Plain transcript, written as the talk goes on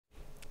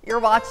You're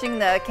watching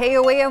the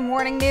KOAM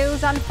Morning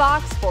News on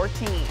Fox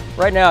 14.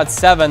 Right now at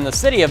 7, the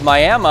city of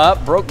Miami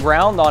broke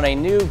ground on a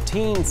new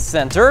teen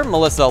center.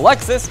 Melissa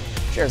Alexis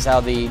shares how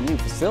the new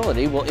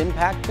facility will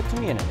impact the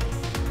community.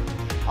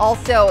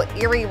 Also,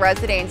 Erie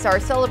residents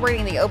are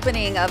celebrating the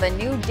opening of a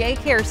new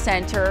daycare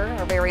center.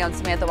 Our very own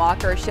Samantha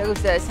Walker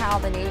shows us how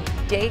the new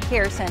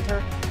daycare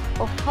center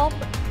will help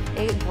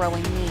a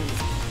growing need.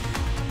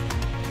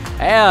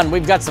 And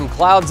we've got some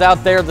clouds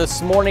out there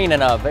this morning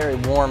and a very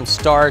warm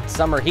start.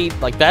 Summer heat,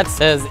 like that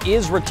says,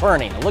 is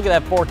returning. Look at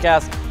that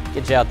forecast.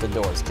 Get you out the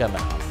doors. Coming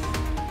up.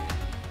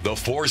 The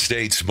 4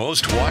 states'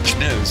 most watched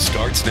news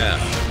starts now.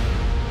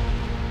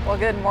 Well,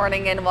 good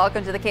morning and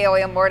welcome to the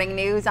KOAM Morning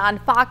News on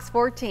Fox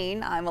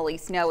 14. I'm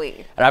Elise Noe.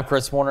 And I'm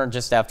Chris Warner.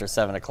 Just after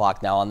 7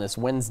 o'clock now on this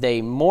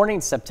Wednesday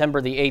morning, September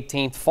the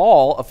 18th.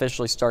 Fall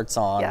officially starts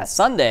on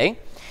Sunday.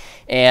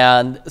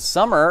 And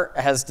summer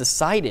has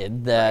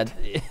decided that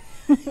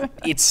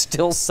it's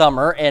still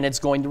summer and it's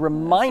going to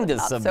remind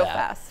us of that. Not so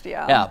fast,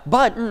 yeah.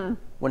 But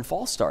when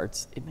fall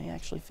starts, it may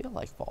actually feel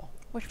like fall.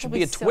 Which would be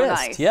be a so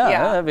twist. Nice. Yeah,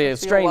 that'd be a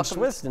strange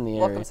twist in the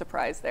area. Welcome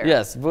surprise there.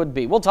 Yes, it would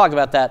be. We'll talk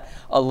about that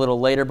a little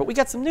later, but we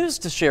got some news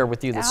to share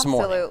with you this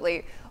morning.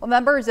 Absolutely. Well,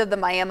 members of the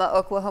Miami,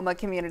 Oklahoma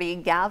community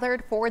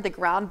gathered for the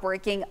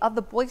groundbreaking of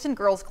the Boys and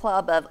Girls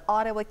Club of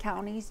Ottawa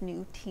County's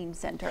new teen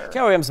center.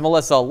 KOAM's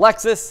Melissa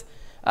Alexis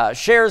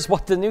shares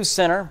what the new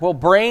center will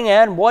bring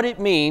and what it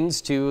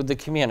means to the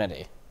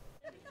community.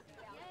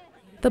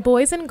 The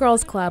Boys and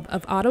Girls Club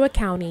of Ottawa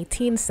County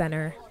Teen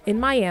Center in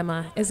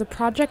Miami is a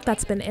project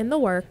that's been in the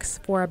works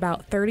for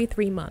about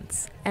 33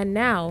 months, and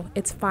now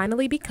it's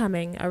finally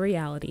becoming a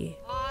reality.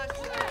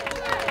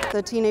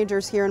 The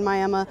teenagers here in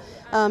Miami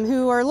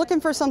who are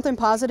looking for something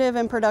positive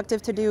and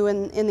productive to do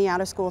in the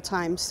out-of-school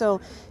time. So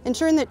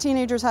ensuring that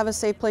teenagers have a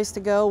safe place to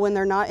go when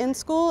they're not in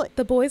school.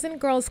 The Boys and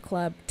Girls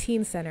Club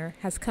Teen Center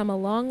has come a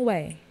long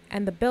way,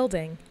 and the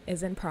building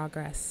is in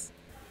progress.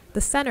 The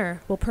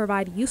center will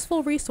provide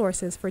useful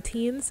resources for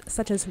teens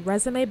such as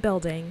resume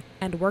building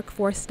and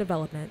workforce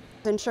development.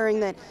 Ensuring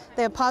that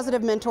they have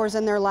positive mentors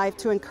in their life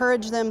to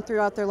encourage them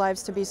throughout their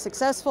lives to be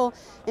successful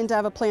and to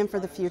have a plan for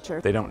the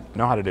future. They don't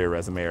know how to do a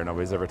resume or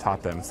nobody's ever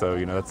taught them, so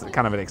that's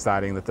kind of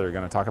exciting that they're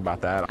going to talk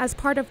about that. As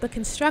part of the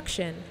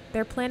construction,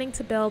 they're planning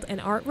to build an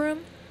art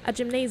room, a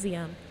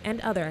gymnasium, and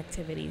other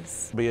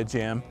activities. Be a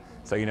gym,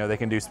 so they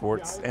can do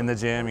sports in the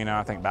gym,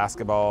 I think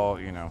basketball,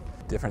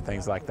 different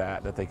things like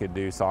that they could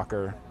do,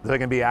 soccer. They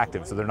can be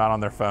active, so they're not on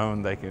their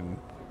phone, they can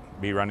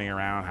be running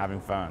around having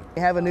fun.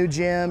 You have a new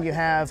gym, you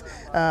have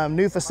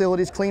new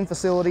facilities, clean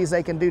facilities.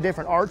 They can do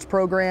different arts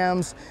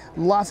programs,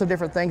 lots of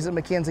different things that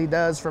McKenzie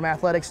does, from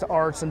athletics to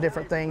arts and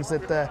different things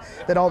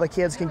that all the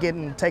kids can get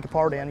and take a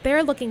part in.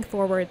 They're looking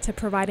forward to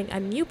providing a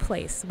new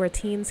place where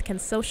teens can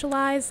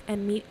socialize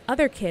and meet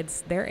other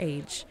kids their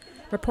age.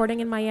 Reporting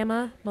in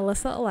Miami,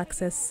 Melissa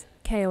Alexis,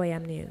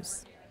 KOAM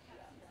News.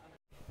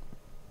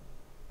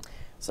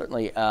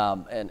 Certainly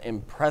an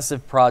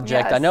impressive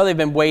project. Yes. I know they've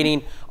been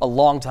waiting a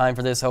long time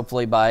for this.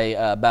 Hopefully by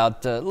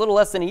about a little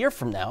less than a year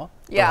from now,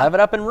 they'll have it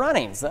up and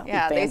running. So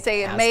they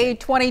say in May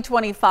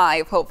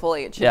 2025,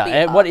 hopefully it should be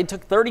and up. it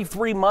took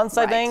 33 months,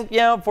 I think,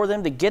 for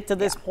them to get to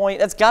this point.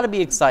 That's got to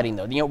be exciting,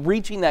 though.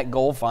 Reaching that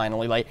goal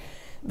finally, like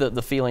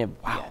the feeling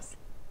of, wow. Yes.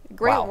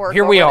 Great work.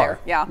 Here we are.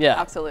 Yeah,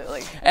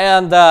 absolutely.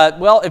 And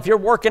well, if you're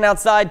working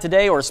outside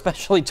today, or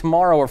especially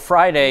tomorrow or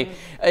Friday,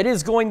 it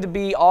is going to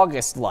be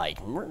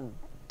August-like. We're going to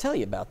tell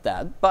you about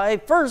that by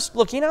first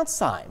looking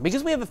outside,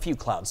 because we have a few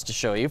clouds to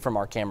show you from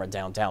our camera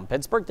downtown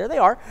Pittsburgh. There they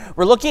are.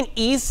 We're looking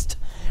east,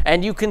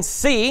 and you can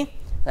see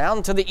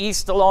down to the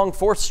east along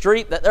 4th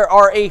Street that there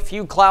are a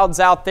few clouds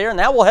out there. And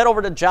now we'll head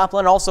over to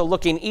Joplin, also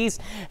looking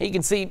east. You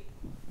can see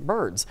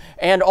birds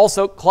and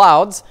also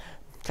clouds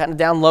kind of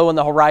down low in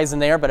the horizon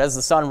there, but as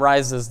the sun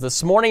rises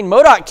this morning,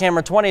 MoDOT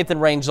camera 20th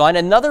and range line,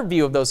 another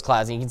view of those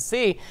clouds. And you can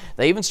see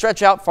they even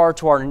stretch out far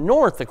to our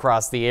north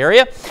across the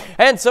area.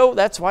 And so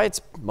that's why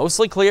it's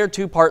mostly clear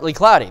to partly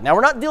cloudy. Now,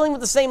 we're not dealing with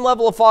the same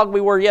level of fog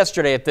we were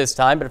yesterday at this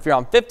time, but if you're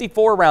on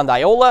 54 around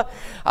Iola,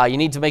 you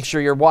need to make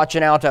sure you're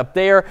watching out up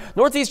there.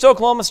 Northeast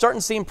Oklahoma starting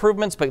to see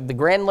improvements, but the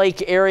Grand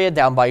Lake area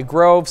down by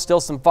Grove, still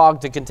some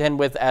fog to contend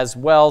with as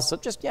well. So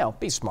just,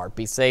 be smart,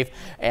 be safe,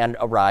 and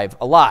arrive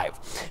alive.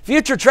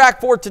 Future track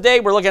for today,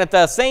 we're looking at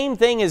the same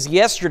thing as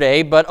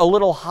yesterday, but a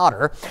little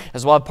hotter,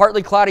 as we'll have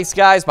partly cloudy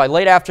skies by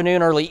late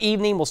afternoon, early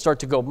evening. We'll start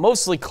to go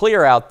mostly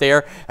clear out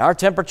there. Our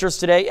temperatures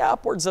today,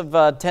 upwards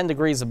of 10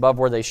 degrees above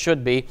where they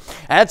should be.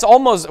 And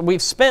it's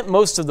we've spent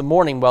most of the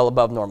morning well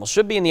above normal.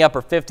 Should be in the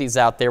upper 50s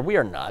out there. We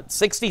are not.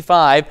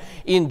 65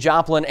 in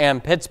Joplin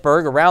and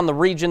Pittsburgh. Around the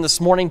region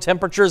this morning,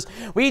 temperatures,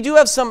 we do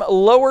have some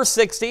lower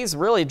 60s,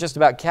 really just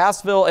about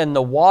Cassville and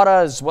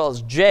Newada as well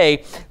as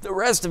Jay. The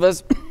rest of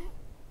us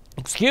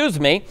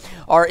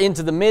are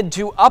into the mid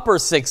to upper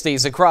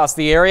 60s across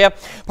the area.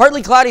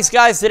 Partly cloudy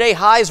skies today,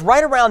 highs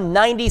right around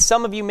 90.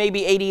 Some of you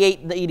maybe 88,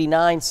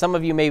 89, some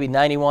of you maybe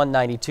 91,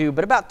 92,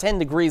 but about 10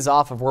 degrees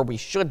off of where we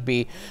should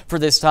be for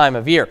this time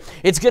of year.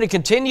 It's going to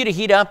continue to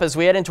heat up as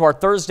we head into our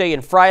Thursday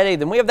and Friday.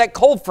 Then we have that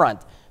cold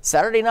front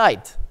Saturday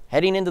night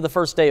heading into the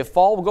first day of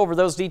fall. We'll go over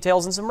those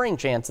details and some rain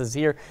chances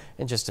here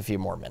in just a few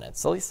more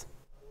minutes. Elise?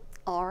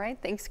 All right,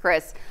 thanks,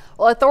 Chris.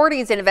 Well,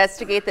 authorities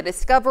investigate the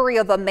discovery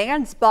of a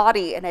man's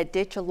body in a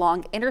ditch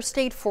along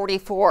Interstate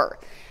 44.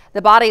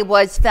 The body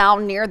was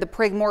found near the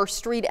Prigmore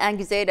Street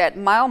exit at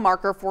mile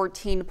marker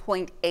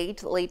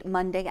 14.8 late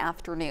Monday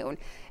afternoon.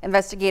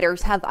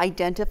 Investigators have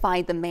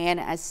identified the man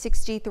as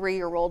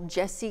 63-year-old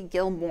Jesse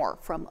Gilmore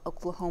from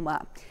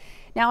Oklahoma.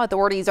 Now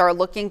authorities are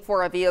looking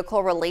for a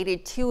vehicle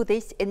related to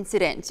this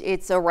incident.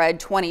 It's a red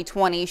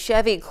 2020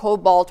 Chevy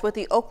Cobalt with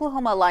the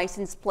Oklahoma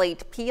license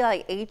plate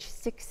PIH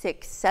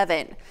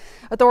 667.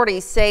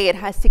 Authorities say it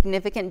has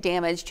significant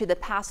damage to the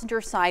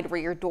passenger side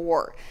rear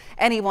door.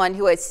 Anyone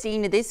who has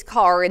seen this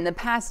car in the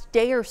past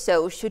day or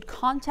so should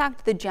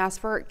contact the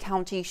Jasper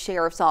County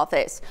Sheriff's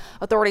Office.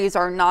 Authorities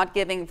are not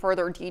giving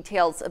further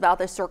details about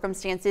the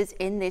circumstances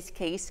in this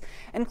case,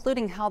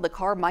 including how the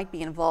car might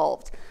be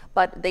involved.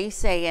 But they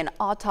say an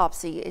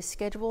autopsy is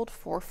scheduled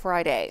for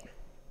Friday.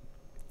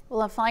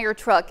 Well, a fire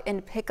truck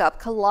and pickup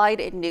collide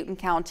in Newton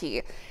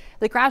County.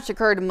 The crash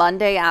occurred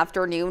Monday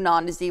afternoon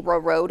on Zebra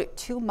Road,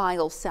 2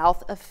 miles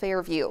south of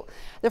Fairview.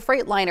 The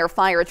Freightliner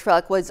fire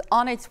truck was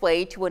on its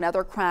way to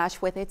another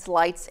crash with its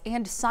lights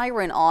and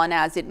siren on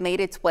as it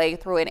made its way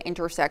through an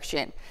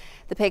intersection.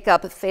 The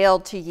pickup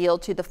failed to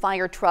yield to the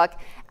fire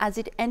truck as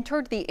it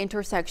entered the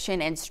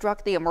intersection and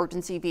struck the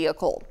emergency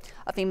vehicle.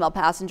 A female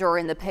passenger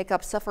in the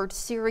pickup suffered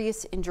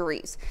serious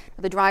injuries.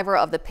 The driver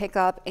of the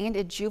pickup and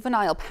a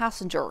juvenile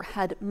passenger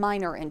had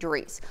minor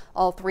injuries.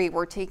 All 3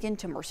 were taken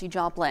to Mercy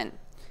Joplin.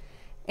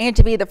 And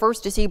to be the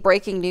first to see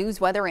breaking news,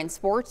 weather, and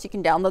sports, you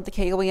can download the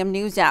KOAM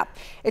News app.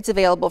 It's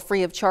available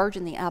free of charge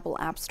in the Apple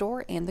App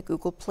Store and the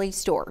Google Play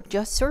Store.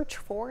 Just search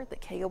for the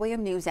KOAM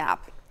News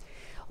app.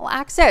 Well,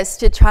 access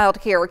to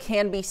childcare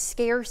can be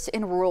scarce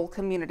in rural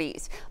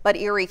communities, but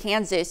Erie,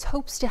 Kansas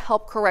hopes to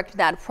help correct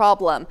that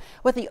problem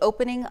with the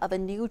opening of a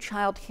new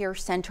child care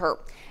center.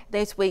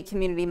 This week,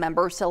 community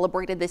members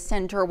celebrated the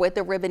center with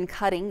a ribbon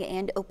cutting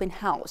and open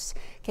house.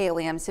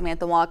 KOAM's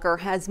Samantha Walker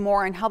has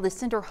more on how the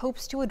center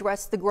hopes to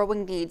address the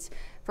growing needs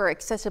for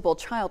accessible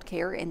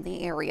childcare in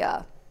the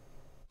area.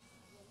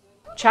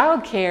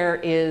 Childcare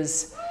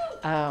is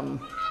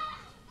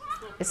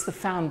it's the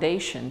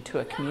foundation to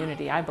a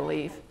community, I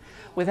believe.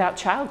 Without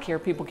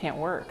childcare, people can't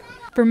work.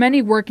 For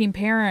many working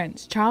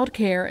parents,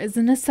 childcare is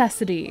a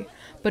necessity.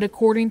 But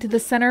according to the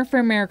Center for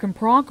American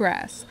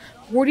Progress,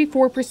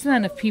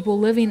 44% of people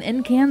living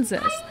in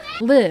Kansas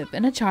live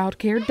in a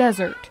childcare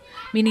desert,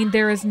 meaning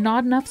there is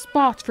not enough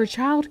spots for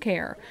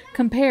childcare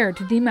compared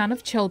to the amount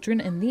of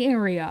children in the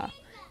area.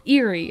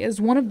 Erie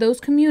is one of those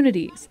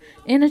communities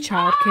in a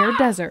childcare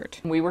desert.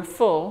 We were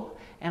full,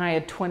 and I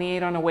had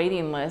 28 on a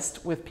waiting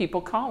list with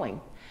people calling.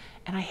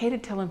 And I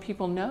hated telling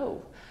people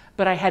no,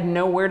 but I had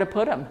nowhere to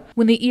put them.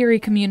 When the Erie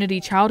Community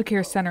Child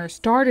Care Center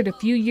started a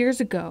few years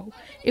ago,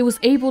 it was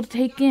able to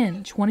take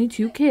in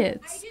 22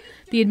 kids.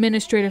 The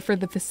administrator for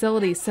the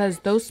facility says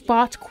those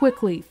spots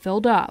quickly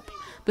filled up,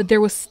 but there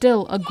was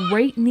still a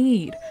great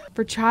need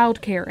for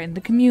child care in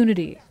the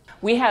community.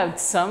 We had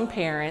some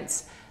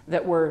parents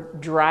that were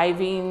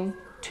driving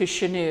to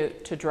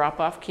Chanute to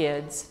drop off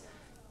kids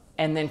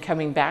and then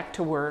coming back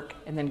to work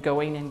and then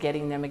going and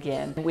getting them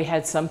again. We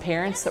had some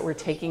parents that were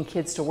taking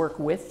kids to work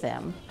with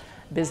them,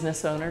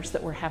 business owners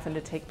that were having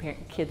to take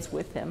kids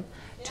with them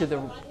to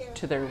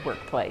their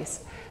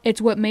workplace.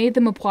 It's what made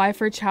them apply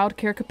for a Child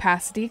Care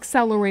Capacity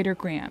Accelerator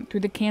grant through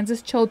the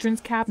Kansas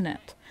Children's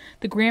Cabinet.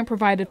 The grant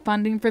provided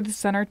funding for the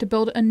center to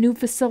build a new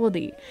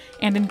facility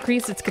and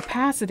increase its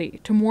capacity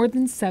to more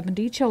than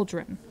 70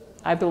 children.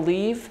 I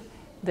believe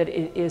that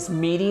it is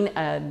meeting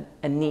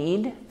a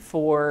need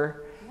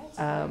for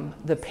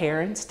the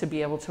parents to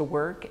be able to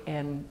work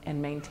and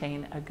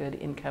maintain a good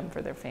income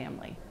for their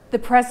family. The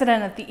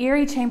president of the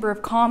Erie Chamber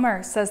of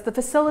Commerce says the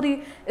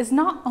facility is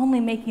not only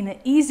making it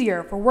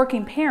easier for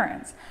working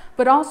parents,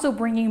 but also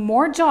bringing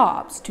more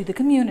jobs to the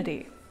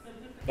community.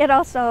 It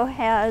also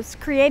has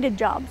created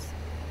jobs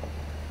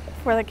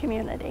for the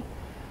community.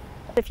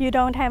 If you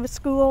don't have a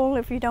school,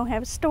 if you don't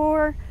have a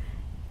store,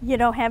 you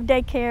don't have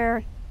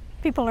daycare,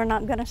 people are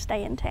not going to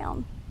stay in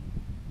town.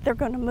 They're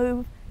going to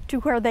move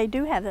to where they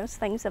do have those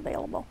things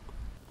available.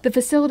 The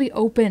facility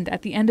opened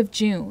at the end of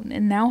June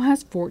and now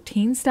has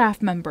 14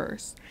 staff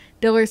members.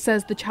 Diller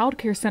says the Child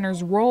Care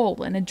Center's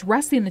role in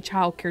addressing the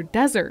child care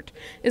desert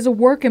is a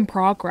work in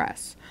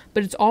progress,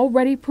 but it's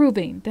already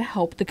proving to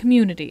help the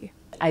community.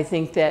 I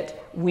think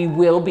that we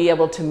will be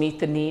able to meet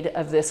the need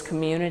of this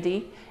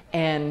community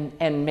and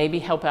maybe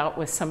help out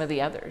with some of the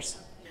others.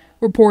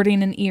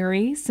 Reporting in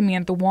Erie,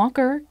 Samantha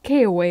Walker,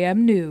 KOAM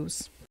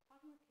News.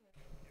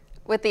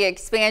 With the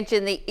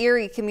expansion, the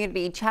Erie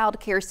Community Child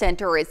Care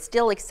Center is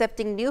still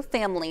accepting new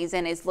families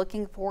and is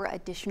looking for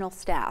additional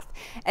staff.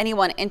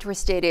 Anyone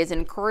interested is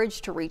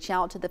encouraged to reach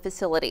out to the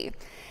facility.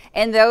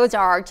 And those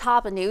are our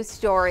top news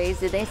stories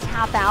this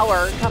half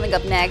hour. Coming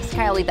up next,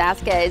 Kylie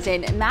Vasquez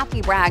and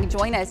Matthew Bragg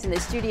join us in the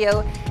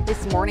studio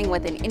this morning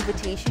with an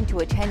invitation to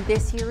attend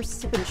this year's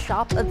Sip and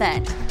Shop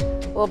event.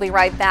 We'll be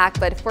right back,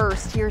 but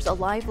first, here's a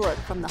live look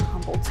from the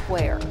Humboldt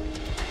Square.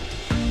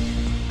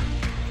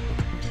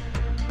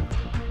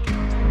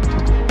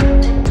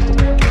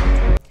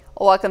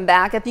 Welcome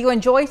back. If you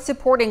enjoy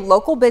supporting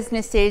local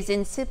businesses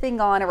and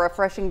sipping on a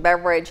refreshing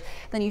beverage,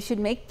 then you should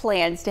make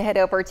plans to head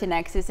over to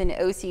Nexus and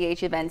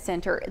OCH Event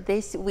Center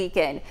this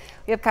weekend.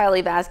 We have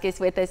Kylie Vasquez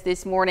with us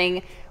this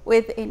morning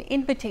with an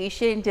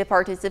invitation to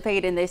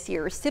participate in this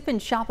year's Sip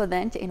and Shop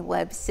event in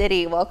Webb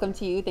City. Welcome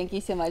to you. Thank you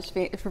so much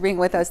for being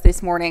with us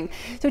this morning.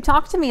 So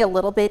talk to me a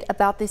little bit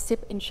about this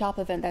Sip and Shop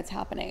event that's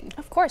happening.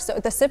 Of course. So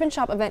the Sip and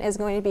Shop event is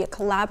going to be a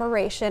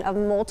collaboration of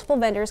multiple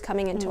vendors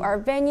coming into our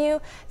venue.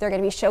 They're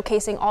going to be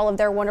showcasing all of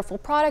their wonderful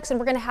products, and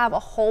we're going to have a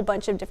whole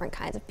bunch of different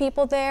kinds of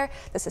people there.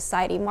 The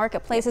Society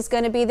Marketplace is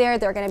going to be there.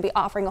 They're going to be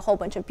offering a whole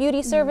bunch of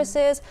beauty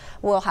services.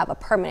 We'll have a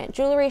permanent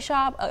jewelry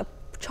shop, a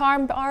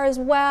charm bar as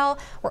well.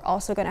 We're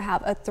also going to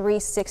have a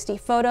 360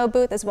 photo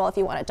booth as well if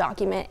you want to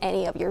document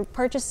any of your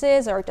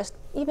purchases or just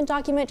even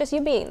document just you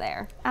being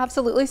there.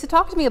 Absolutely. So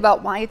talk to me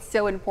about why it's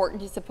so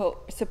important to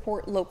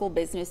support local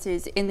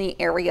businesses in the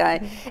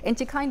area and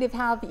to kind of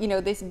have, you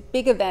know, this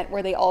big event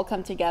where they all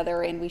come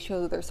together and we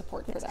show their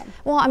support for them.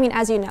 Well, I mean,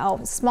 as you know,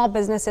 small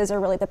businesses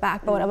are really the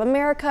backbone of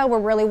America. We're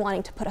really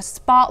wanting to put a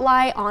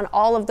spotlight on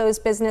all of those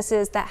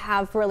businesses that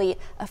have really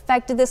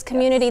affected this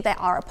community, that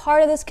are a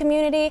part of this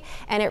community,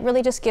 and it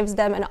really just gives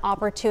them an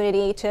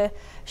opportunity to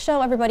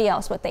show everybody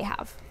else what they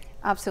have.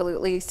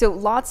 Absolutely. So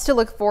lots to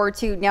look forward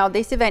to. Now,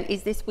 this event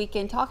is this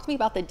weekend. Talk to me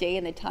about the day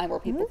and the time where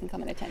people can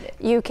come and attend it.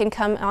 You can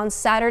come on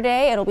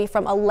Saturday. It'll be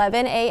from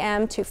 11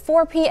 a.m. to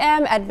 4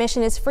 p.m.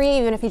 Admission is free,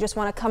 even if you just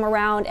want to come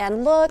around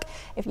and look.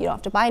 If you don't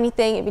have to buy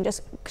anything, if you're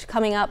just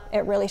coming up, it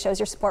really shows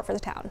your support for the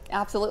town.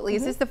 Absolutely.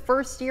 Is this the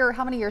first year?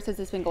 How many years has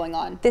this been going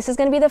on? This is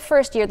going to be the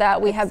first year that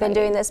we have been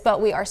doing this,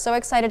 but we are so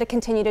excited to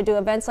continue to do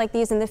events like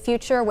these in the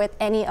future with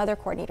any other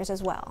coordinators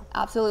as well.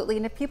 Absolutely.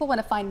 And if people want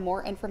to find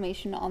more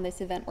information on this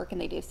event, where can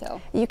they do so?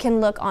 You can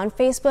look on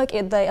Facebook.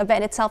 The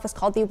event itself is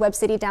called the Webb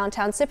City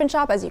Downtown Sip and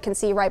Shop. As you can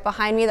see right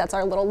behind me, that's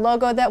our little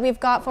logo that we've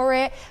got for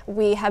it.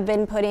 We have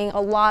been putting a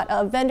lot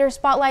of vendor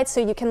spotlights so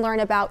you can learn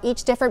about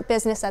each different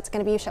business that's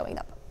going to be showing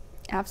up.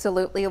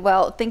 Absolutely.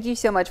 Well, thank you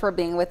so much for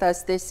being with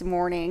us this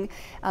morning.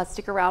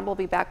 Stick around. We'll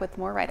be back with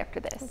more right after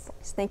this.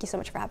 Thank you so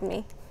much for having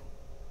me.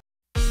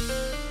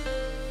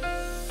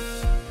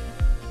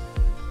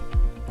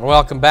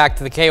 Welcome back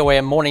to the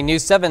KOAM Morning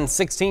News.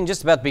 7:16,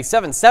 just about to be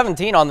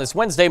 7:17 on this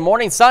Wednesday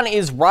morning. Sun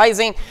is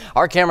rising.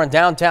 Our camera in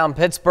downtown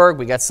Pittsburgh.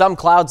 We got some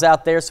clouds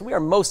out there, so we are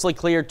mostly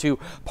clear to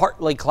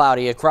partly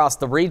cloudy across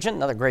the region.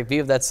 Another great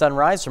view of that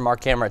sunrise from our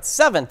camera at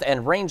 7th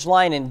and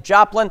Rangeline in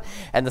Joplin.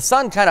 And the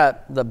sun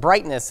the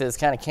brightness is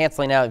kind of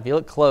canceling out. If you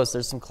look close,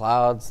 there's some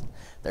clouds.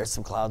 There's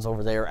some clouds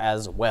over there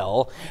as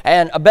well.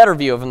 And a better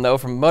view of them, though,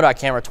 from MoDOT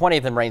camera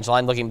 20th and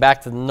Rangeline. Looking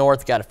back to the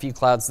north, got a few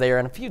clouds there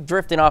and a few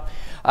drifting off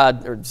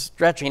or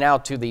stretching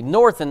out to the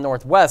north and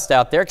northwest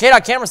out there.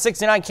 KDOT camera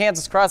 69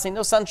 Kansas Crossing.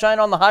 No sunshine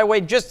on the highway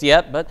just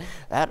yet, but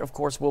that, of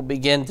course, will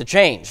begin to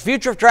change.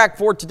 Future track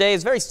for today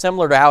is very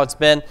similar to how it's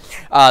been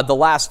the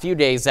last few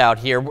days out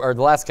here, or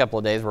the last couple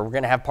of days, where we're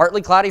going to have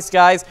partly cloudy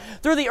skies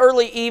through the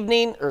early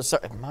evening. Or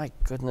sorry, my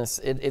goodness,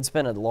 it's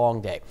been a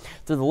long day.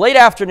 Through the late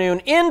afternoon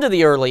into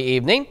the early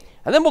evening.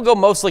 And then we'll go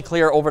mostly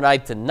clear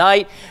overnight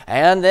tonight,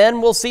 and then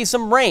we'll see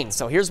some rain.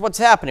 So here's what's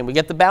happening. We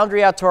get the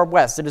boundary out to our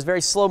west. It is very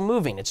slow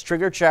moving. It's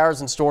triggered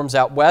showers and storms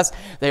out west.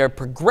 They are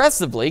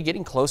progressively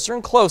getting closer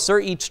and closer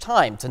each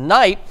time.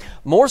 Tonight,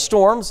 more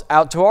storms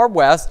out to our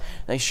west.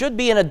 They should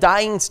be in a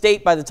dying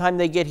state by the time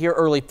they get here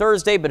early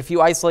Thursday, but a few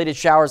isolated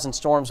showers and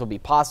storms will be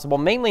possible,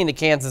 mainly into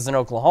Kansas and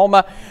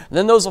Oklahoma. And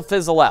then those will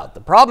fizzle out.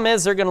 The problem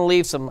is they're going to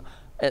leave some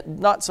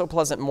not so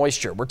pleasant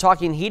moisture. We're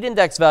talking heat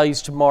index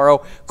values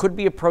tomorrow could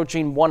be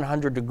approaching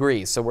 100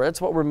 degrees. So that's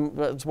what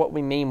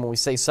we mean when we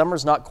say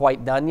summer's not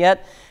quite done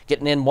yet.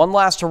 Getting in one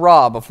last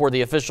hurrah before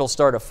the official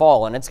start of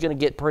fall, and it's going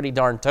to get pretty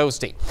darn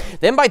toasty.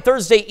 Then by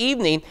Thursday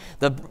evening,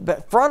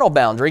 the frontal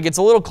boundary gets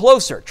a little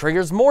closer,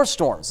 triggers more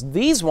storms.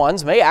 These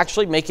ones may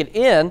actually make it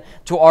in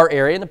to our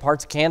area in the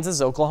parts of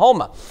Kansas,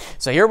 Oklahoma.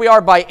 So here we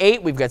are by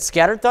 8. We've got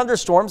scattered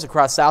thunderstorms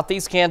across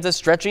southeast Kansas,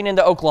 stretching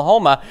into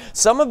Oklahoma.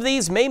 Some of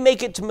these may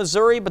make it to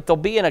Missouri, but they'll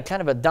be in a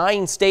kind of a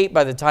dying state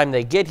by the time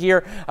they get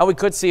here. And we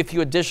could see a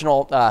few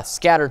additional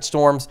scattered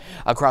storms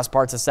across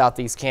parts of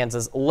southeast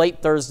Kansas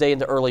late Thursday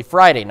into early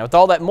Friday. Now, with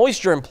all that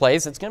moisture in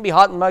place, it's going to be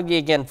hot and muggy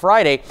again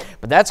Friday,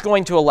 but that's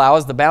going to allow,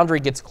 as the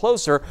boundary gets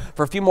closer,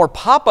 for a few more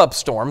pop-up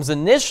storms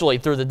initially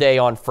through the day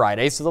on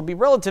Friday. So they'll be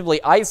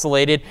relatively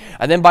isolated.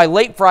 And then by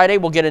late Friday,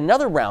 we'll get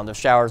another round of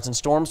showers and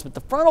storms, but the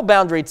frontal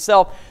boundary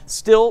itself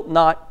still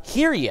not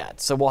here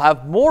yet. So we'll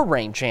have more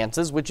rain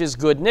chances, which is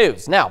good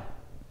news. Now,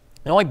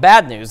 the only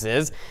bad news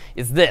is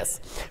this.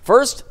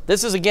 First,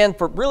 this is again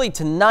for really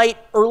tonight,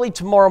 early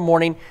tomorrow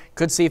morning.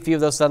 Could see a few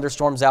of those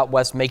thunderstorms out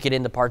west make it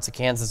into parts of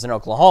Kansas and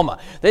Oklahoma.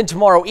 Then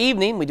tomorrow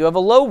evening, we do have a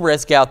low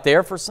risk out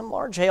there for some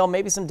large hail,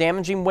 maybe some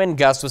damaging wind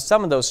gusts with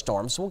some of those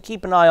storms. So we'll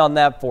keep an eye on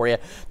that for you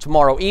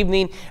tomorrow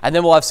evening. And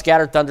then we'll have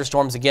scattered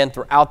thunderstorms again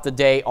throughout the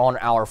day on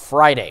our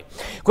Friday.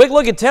 Quick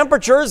look at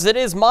temperatures. It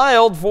is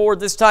mild for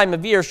this time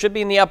of year. Should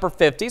be in the upper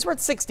 50s. We're at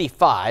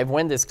 65.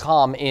 Wind is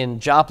calm in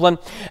Joplin.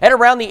 And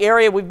around the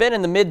area, we've been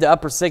in the mid to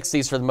upper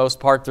 60s for the most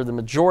part through the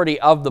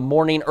majority of the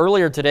morning.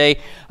 Earlier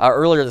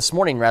this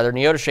morning,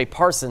 Neodesha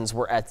Parsons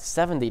were at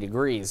 70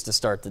 degrees to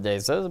start the day,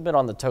 so it was a bit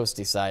on the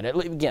toasty side,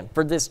 again,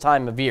 for this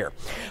time of year.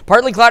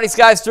 Partly cloudy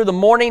skies through the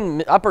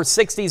morning, upper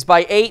 60s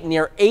by 8,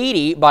 near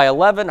 80 by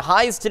 11.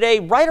 Highs today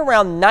right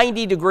around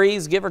 90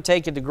 degrees, give or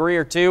take a degree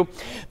or two.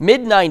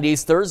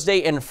 Mid-90s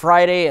Thursday and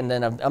Friday, and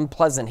then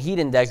unpleasant heat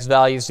index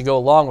values to go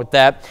along with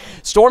that.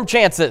 Storm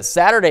chances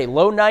Saturday,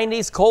 low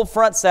 90s. Cold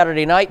front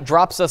Saturday night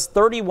drops us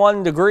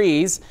 31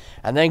 degrees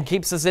and then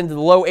keeps us into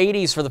the low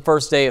 80s for the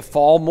first day of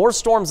fall. More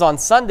storms on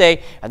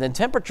Sunday, and then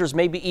temperatures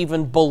may be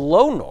even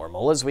below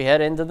normal as we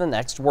head into the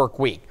next work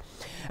week.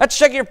 Let's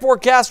check your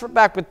forecast. We're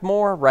back with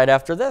more right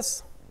after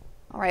this.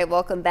 All right,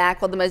 welcome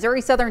back. Well, the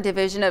Missouri Southern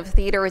Division of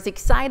Theater is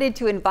excited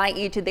to invite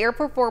you to their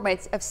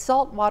performance of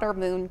Saltwater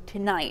Moon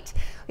tonight.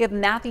 We have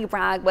Matthew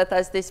Bragg with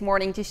us this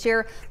morning to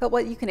share about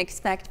what you can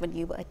expect when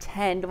you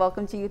attend.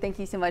 Welcome to you. Thank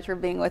you so much for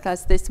being with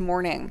us this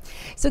morning.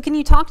 So can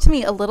you talk to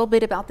me a little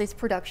bit about this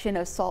production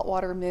of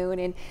Saltwater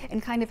Moon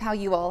and kind of how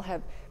you all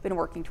have been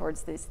working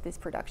towards this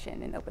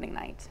production and opening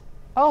night?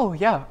 Oh,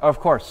 yeah, of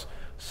course.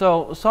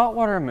 So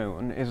Saltwater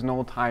Moon is an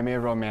old-timey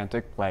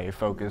romantic play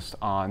focused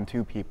on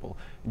two people.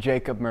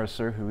 Jacob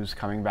Mercer, who's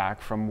coming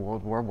back from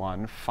World War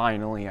I,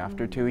 finally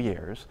after 2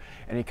 years,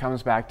 and he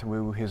comes back to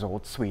woo his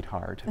old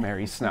sweetheart,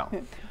 Mary Snow.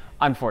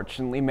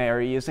 Unfortunately,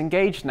 Mary is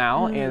engaged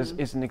now and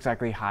isn't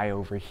exactly high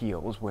over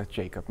heels with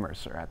Jacob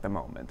Mercer at the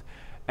moment.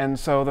 And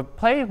so the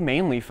play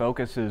mainly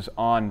focuses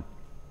on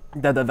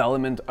the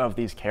development of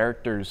these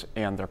characters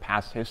and their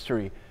past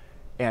history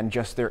and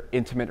just their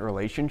intimate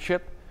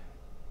relationship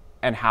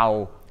and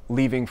how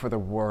leaving for the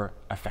war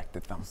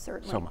affected them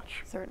so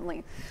much.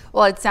 Certainly.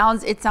 Well, it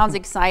sounds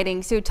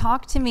exciting. So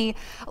talk to me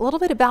a little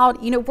bit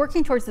about,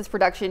 working towards this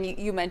production.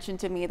 You mentioned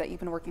to me that you've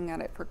been working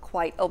on it for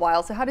quite a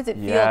while. So how does it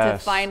feel to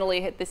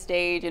finally hit the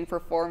stage and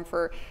perform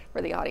for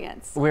the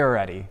audience? We're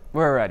ready.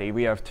 We're ready.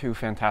 We have two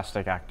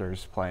fantastic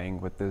actors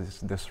playing with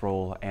this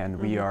role, and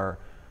we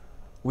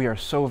are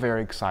so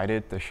very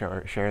excited to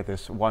share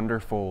this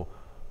wonderful,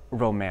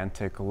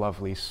 romantic,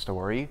 lovely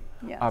story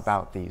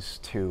about these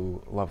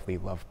two lovely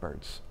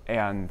lovebirds.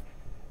 And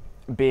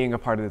being a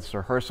part of this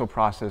rehearsal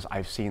process,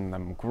 I've seen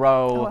them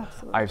grow.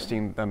 I've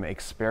seen them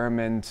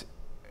experiment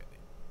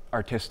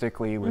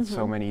artistically with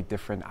so many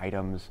different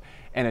items,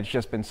 and it's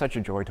just been such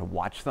a joy to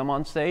watch them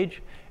on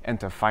stage and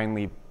to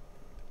finally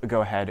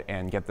go ahead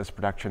and get this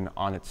production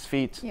on its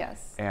feet.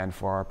 And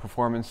for our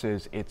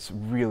performances, it's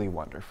really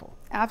wonderful.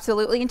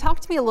 Absolutely. And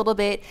talk to me a little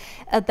bit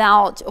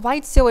about why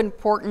it's so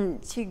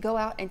important to go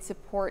out and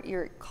support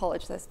your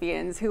college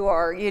thespians who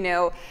are,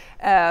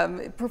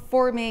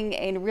 performing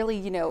and really,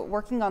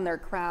 working on their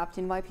craft,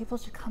 and why people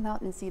should come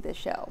out and see this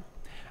show.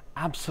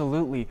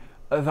 Absolutely.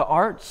 The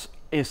arts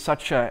is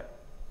such a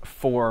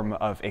form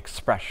of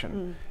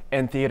expression,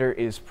 and theater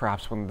is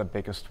perhaps one of the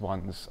biggest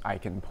ones I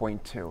can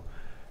point to.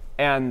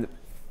 And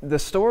the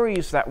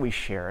stories that we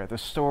share, the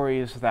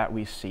stories that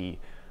we see,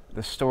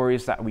 the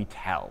stories that we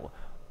tell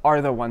are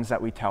the ones that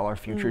we tell our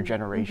future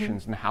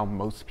generations and how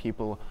most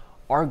people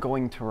are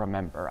going to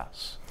remember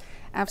us.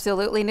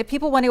 Absolutely. And if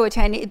people want to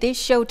attend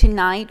this show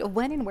tonight,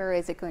 when and where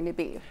is it going to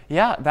be?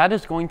 Yeah, that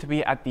is going to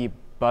be at the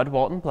Bud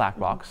Walton Black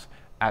Box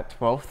at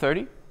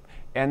 12:30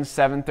 and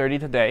 7:30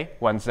 today,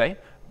 Wednesday.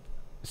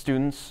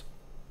 Students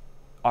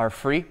are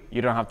free.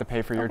 You don't have to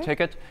pay for your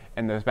ticket.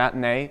 And the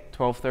matinee,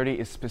 12:30,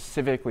 is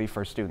specifically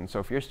for students. So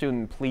if you're a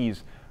student,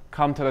 please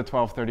come to the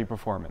 12:30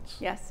 performance.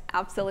 Yes,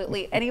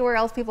 absolutely. Anywhere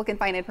else people can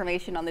find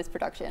information on this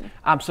production?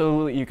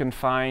 Absolutely. You can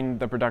find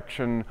the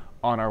production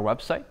on our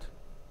website.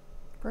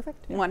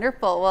 Perfect. Yeah.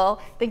 Wonderful.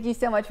 Well, thank you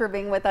so much for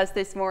being with us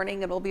this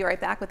morning, and we'll be right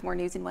back with more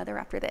news and weather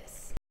after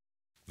this.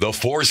 The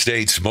 4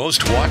 states'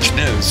 most watched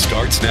news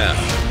starts now.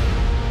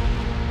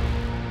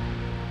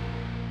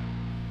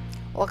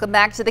 Welcome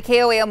back to the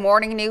KOAM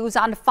Morning News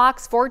on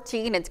Fox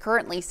 14. It's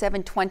currently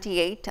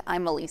 7:28.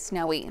 I'm Elise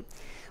Snowy.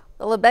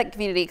 The Lebec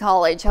Community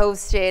College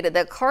hosted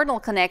the Cardinal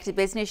Connect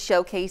Business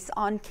Showcase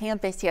on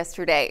campus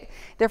yesterday.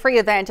 The free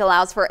event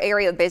allows for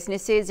area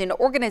businesses and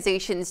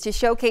organizations to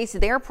showcase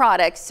their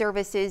products,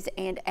 services,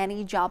 and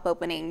any job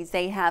openings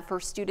they have for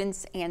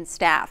students and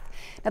staff.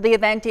 Now, the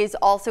event is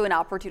also an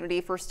opportunity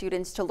for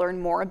students to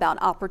learn more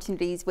about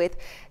opportunities with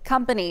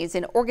companies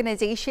and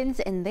organizations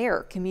in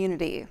their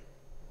community.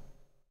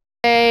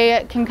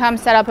 They can come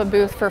set up a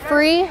booth for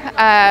free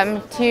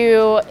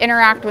to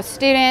interact with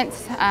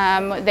students.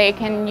 They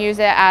can use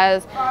it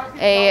as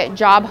a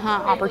job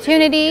hunt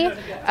opportunity.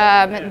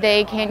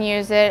 They can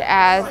use it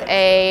as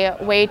a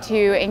way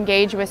to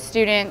engage with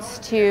students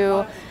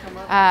to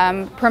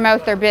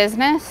promote their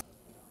business.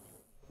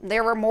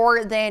 There were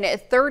more than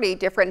 30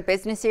 different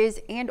businesses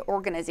and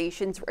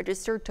organizations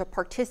registered to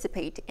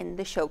participate in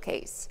the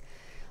showcase.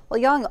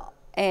 Well, young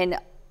and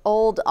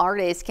old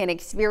artists can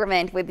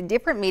experiment with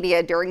different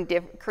media during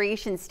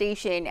Creation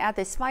Station at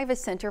the Spiva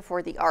Center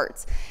for the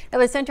Arts. Now,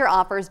 the center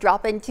offers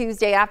drop-in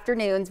Tuesday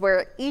afternoons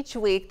where each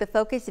week the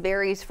focus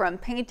varies from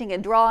painting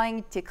and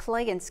drawing to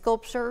clay and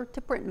sculpture to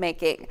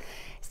printmaking.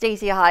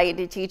 Stacy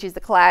Hyde teaches the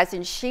class,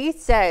 and she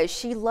says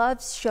she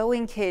loves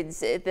showing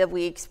kids the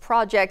week's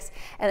projects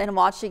and then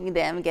watching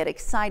them get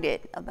excited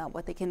about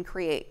what they can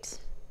create.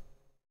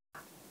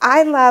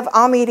 I love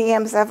all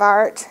mediums of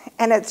art,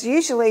 and it's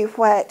usually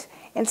what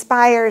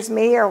inspires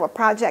me or what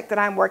project that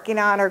I'm working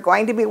on or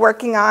going to be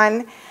working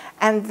on.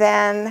 And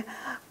then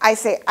I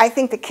say, I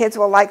think the kids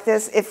will like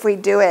this if we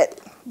do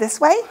it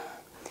this way.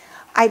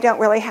 I don't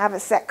really have a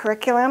set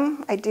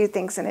curriculum. I do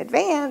things in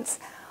advance,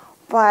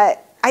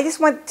 but I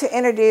just want to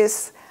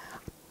introduce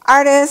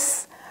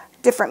artists,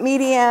 different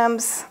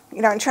mediums,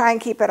 and try and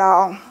keep it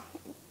all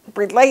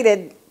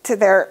related to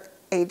their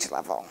age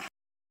level.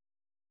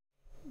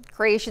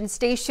 Creation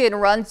Station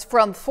runs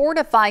from 4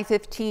 to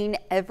 5:15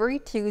 every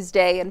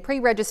Tuesday, and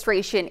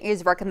pre-registration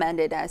is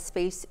recommended as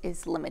space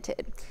is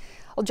limited.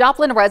 Well,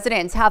 Joplin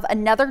residents have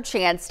another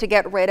chance to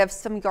get rid of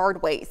some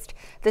yard waste.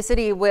 The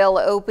city will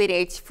open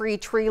its free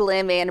tree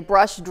limb and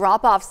brush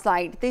drop-off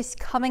site this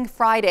coming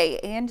Friday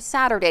and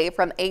Saturday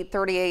from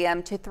 8:30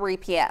 a.m. to 3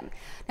 p.m.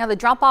 Now, the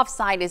drop-off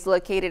site is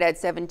located at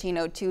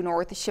 1702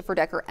 North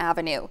Schifferdecker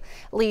Avenue.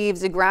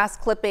 Leaves, grass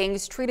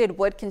clippings, treated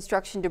wood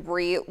construction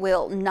debris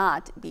will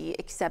not be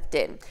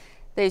accepted.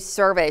 This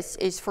service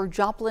is for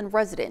Joplin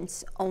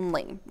residents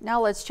only.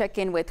 Now let's check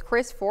in with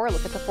Chris for a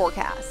look at the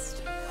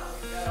forecast.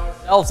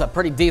 A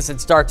pretty decent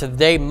start to the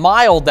day.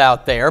 Mild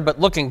out there, but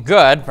looking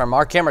good from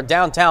our camera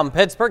downtown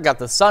Pittsburgh. Got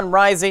the sun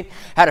rising,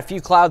 had a few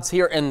clouds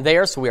here and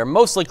there, so we are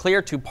mostly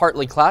clear to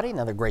partly cloudy.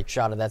 Another great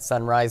shot of that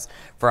sunrise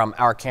from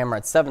our camera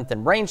at 7th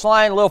and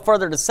Rangeline. A little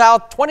further to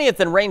south, 20th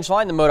and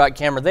Rangeline, the MoDOT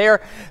camera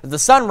there. The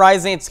sun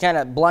rising, it's kind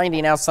of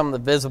blinding out some of the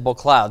visible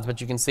clouds,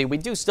 but you can see we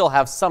do still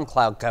have some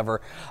cloud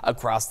cover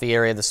across the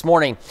area this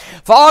morning.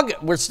 Fog,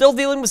 we're still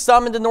dealing with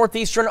some into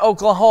northeastern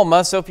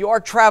Oklahoma, so if you are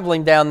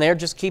traveling down there,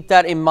 just keep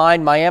that in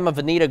mind. Miami,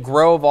 Veneta,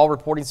 Grove, all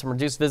reporting some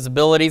reduced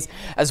visibilities,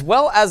 as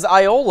well as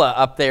Iola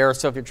up there.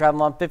 So if you're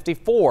traveling on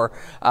 54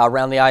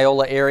 around the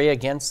Iola area,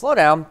 again, slow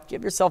down,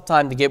 give yourself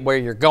time to get where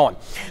you're going.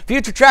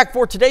 Future track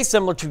for today,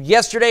 similar to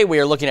yesterday, we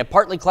are looking at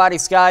partly cloudy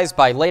skies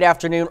by late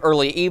afternoon,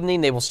 early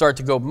evening. They will start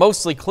to go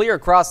mostly clear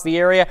across the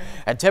area,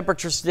 and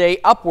temperatures today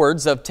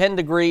upwards of 10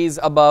 degrees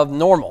above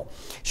normal.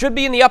 Should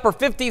be in the upper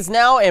 50s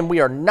now, and we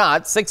are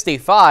not.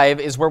 65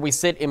 is where we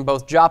sit in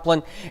both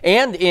Joplin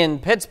and in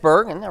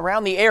Pittsburgh, and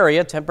around the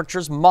area,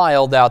 temperatures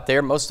mild out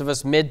there. Most of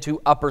us mid to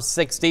upper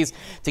 60s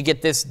to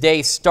get this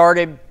day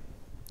started.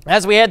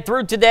 As we head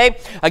through today,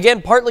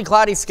 again, partly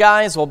cloudy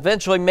skies will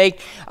eventually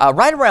make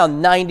right around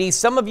 90.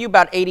 Some of you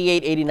about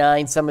 88,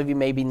 89. Some of you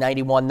maybe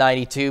 91,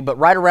 92, but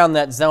right around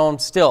that zone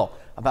still.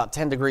 About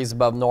 10 degrees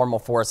above normal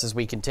for us as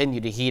we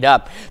continue to heat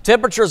up.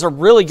 Temperatures are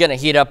really going to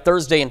heat up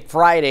Thursday and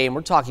Friday, and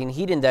we're talking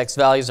heat index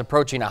values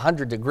approaching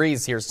 100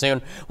 degrees here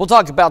soon. We'll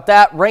talk about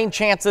that, rain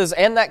chances,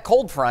 and that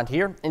cold front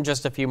here in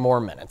just a few more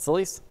minutes.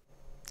 Elise?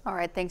 All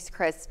right, thanks,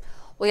 Chris.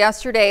 Well,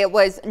 yesterday it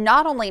was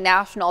not only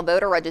National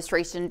Voter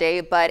Registration Day,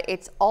 but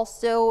it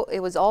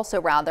was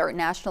also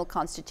National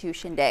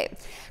Constitution Day.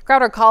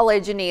 Crowder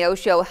College in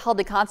Neosho held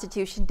a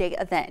Constitution Day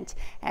event.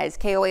 As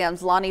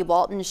KOAM's Lonnie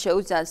Walton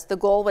shows us, the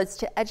goal was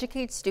to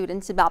educate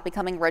students about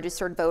becoming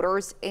registered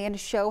voters and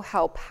show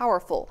how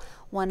powerful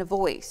one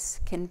voice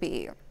can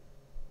be.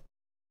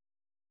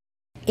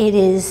 It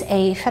is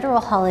a federal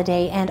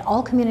holiday, and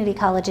all community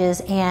colleges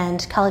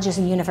and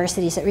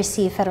universities that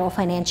receive federal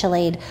financial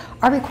aid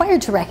are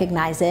required to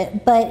recognize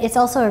it, but it's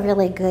also a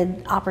really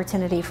good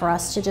opportunity for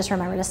us to just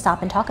remember to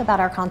stop and talk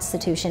about our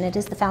Constitution. It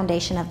is the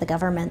foundation of the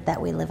government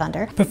that we live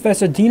under.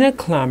 Professor Dina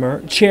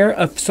Klammer, chair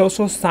of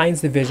Social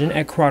Science Division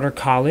at Crowder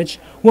College,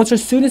 wants her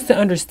students to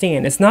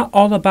understand it's not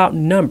all about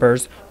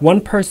numbers. One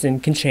person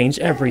can change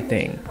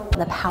everything.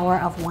 The power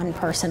of one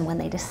person when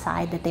they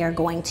decide that they are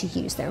going to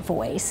use their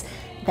voice,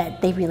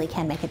 that they really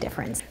can make a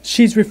difference.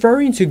 She's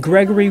referring to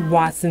Gregory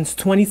Watson's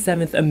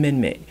 27th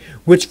Amendment,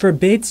 which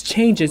forbids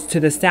changes to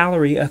the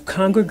salary of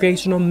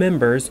congregational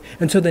members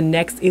until the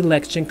next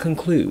election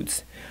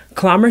concludes.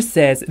 Klammer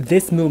says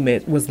this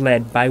movement was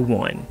led by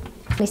one.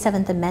 The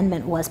 27th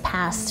Amendment was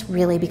passed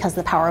really because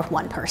of the power of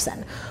one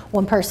person.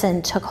 One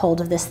person took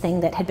hold of this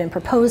thing that had been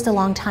proposed a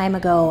long time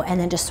ago and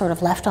then just sort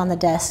of left on the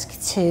desk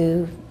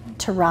to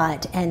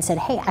rot and said,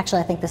 hey,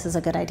 actually, I think this is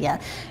a good idea.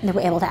 And they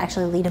were able to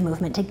actually lead a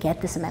movement to get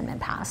this amendment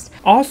passed.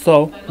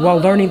 Also, while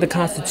learning the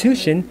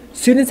Constitution,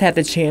 students had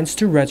the chance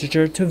to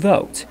register to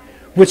vote,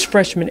 which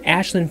freshman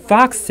Ashlyn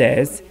Fox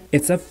says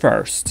it's a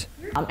first.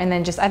 And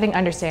then just, I think,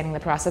 understanding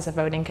the process of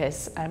voting,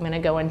 because I'm going to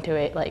go into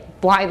it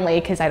like blindly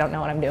because I don't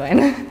know what I'm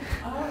doing.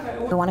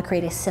 We want to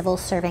create a civil,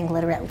 serving,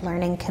 literate,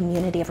 learning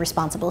community of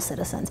responsible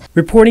citizens.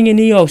 Reporting in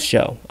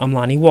Neosho, I'm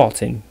Lonnie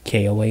Walton,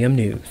 KOAM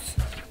News.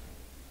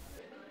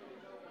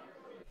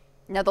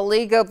 Now, the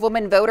League of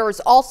Women Voters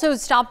also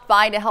stopped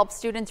by to help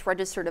students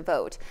register to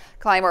vote.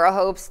 Clymer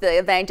hopes the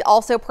event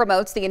also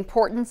promotes the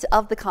importance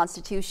of the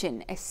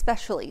Constitution,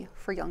 especially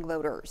for young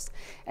voters.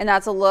 And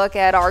that's a look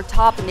at our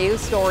top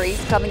news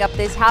stories coming up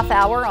this half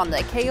hour on the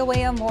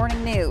KOAM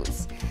Morning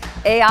News.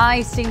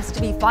 AI seems to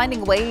be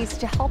finding ways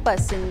to help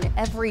us in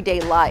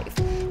everyday life.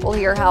 We'll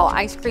hear how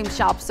ice cream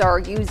shops are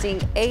using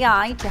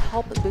AI to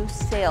help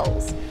boost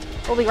sales.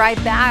 We'll be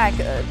right back,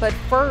 but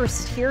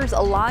first, here's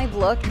a live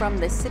look from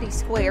the city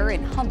square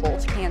in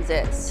Humboldt,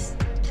 Kansas.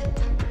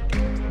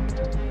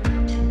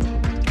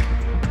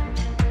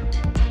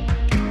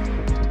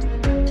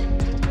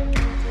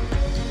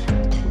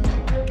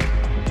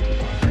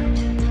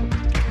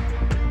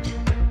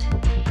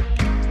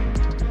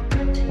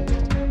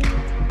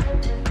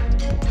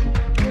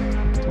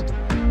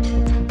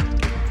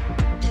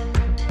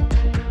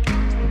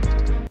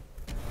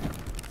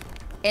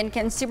 In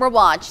Consumer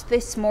Watch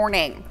this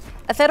morning,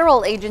 a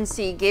federal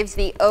agency gives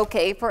the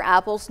okay for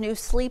Apple's new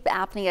sleep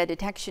apnea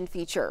detection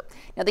feature.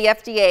 Now, the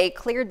FDA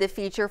cleared the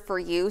feature for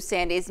use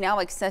and is now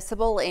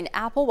accessible in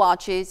Apple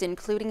Watches,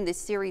 including the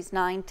Series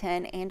 9,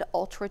 10, and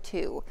Ultra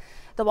 2.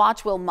 The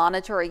watch will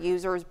monitor a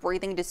user's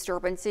breathing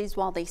disturbances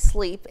while they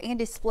sleep and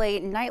display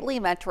nightly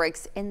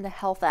metrics in the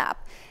Health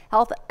app.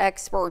 Health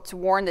experts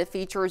warn the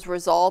feature's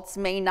results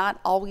may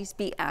not always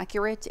be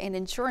accurate, and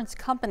insurance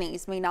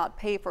companies may not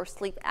pay for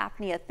sleep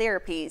apnea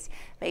therapies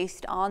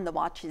based on the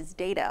watch's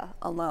data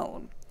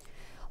alone.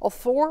 Well,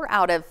 4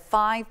 out of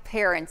 5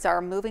 parents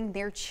are moving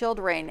their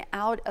children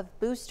out of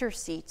booster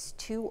seats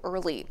too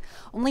early.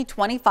 Only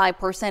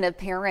 25% of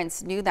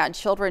parents knew that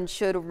children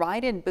should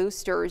ride in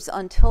boosters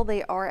until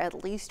they are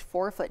at least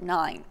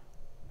 4'9".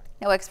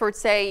 Now, experts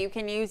say you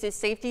can use a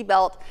safety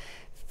belt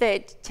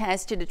fit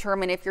test to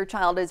determine if your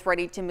child is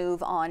ready to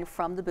move on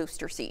from the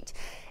booster seat.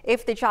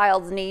 If the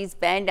child's knees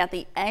bend at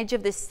the edge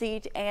of the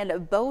seat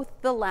and both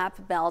the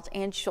lap belt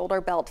and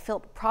shoulder belt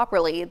fit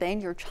properly, then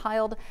your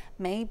child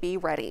may be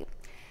ready.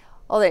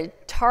 Well, the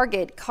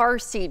Target car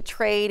seat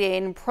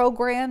trade-in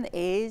program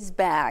is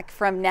back.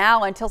 From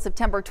now until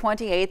September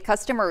 28th,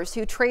 customers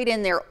who trade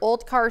in their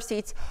old car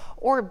seats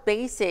or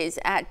bases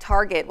at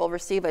Target will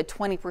receive a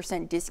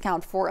 20%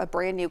 discount for a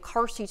brand new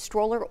car seat,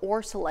 stroller,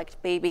 or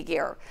select baby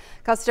gear.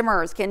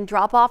 Customers can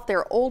drop off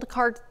their old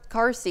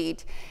car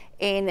seat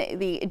in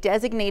the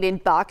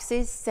designated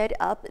boxes set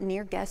up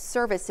near guest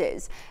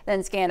services.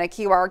 Then scan a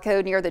QR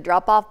code near the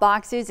drop-off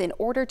boxes in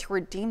order to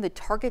redeem the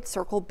Target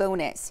Circle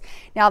bonus.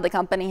 Now, the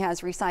company has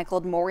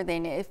recycled more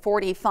than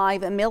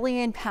 45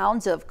 million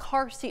pounds of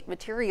car seat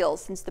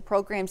materials since the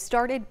program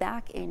started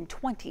back in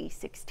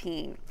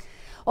 2016.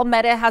 Well,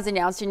 Meta has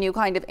announced a new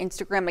kind of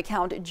Instagram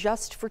account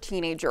just for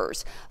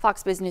teenagers.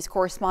 Fox Business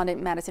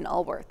correspondent Madison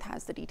Allworth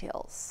has the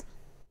details.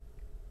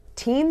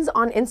 Teens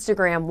on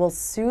Instagram will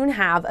soon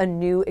have a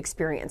new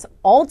experience.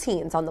 All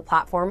teens on the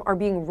platform are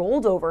being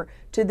rolled over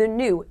to the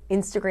new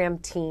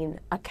Instagram teen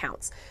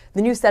accounts.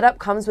 The new setup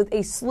comes with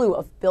a slew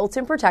of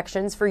built-in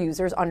protections for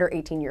users under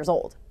 18 years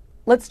old.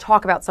 Let's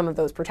talk about some of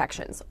those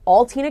protections.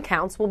 All teen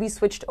accounts will be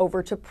switched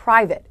over to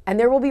private, and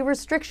there will be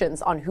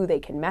restrictions on who they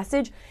can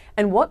message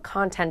and what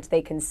content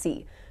they can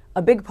see.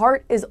 A big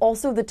part is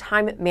also the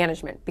time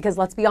management, because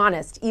let's be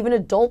honest, even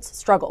adults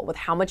struggle with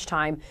how much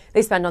time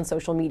they spend on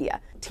social media.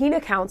 Teen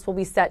accounts will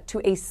be set to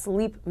a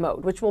sleep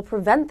mode, which will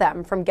prevent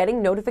them from getting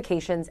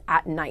notifications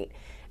at night.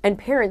 And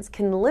parents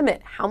can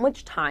limit how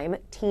much time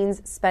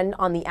teens spend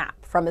on the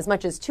app, from as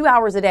much as 2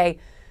 hours a day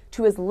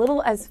to as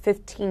little as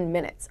 15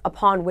 minutes,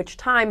 upon which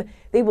time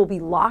they will be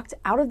locked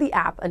out of the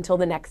app until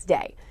the next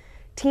day.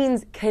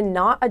 Teens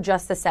cannot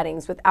adjust the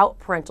settings without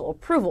parental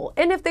approval,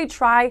 and if they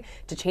try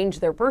to change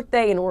their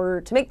birthday in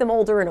order to make them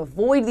older and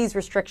avoid these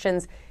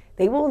restrictions,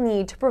 they will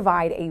need to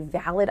provide a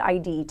valid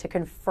ID to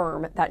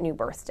confirm that new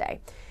birthday.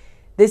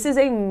 This is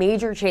a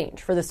major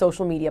change for the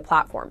social media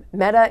platform.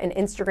 Meta and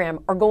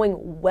Instagram are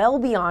going well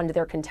beyond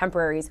their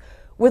contemporaries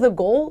with a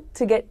goal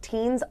to get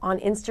teens on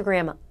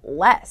Instagram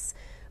less.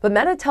 But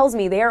Meta tells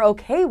me they are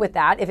okay with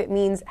that if it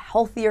means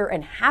healthier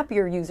and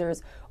happier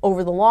users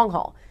over the long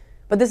haul.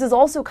 But this is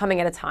also coming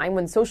at a time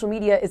when social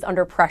media is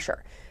under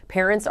pressure.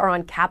 Parents are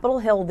on Capitol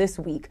Hill this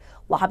week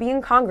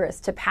lobbying Congress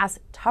to pass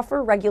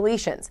tougher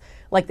regulations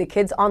like the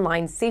Kids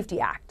Online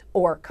Safety Act,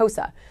 or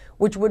KOSA,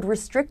 which would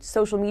restrict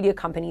social media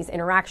companies'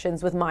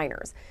 interactions with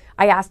minors.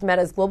 I asked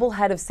Meta's global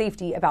head of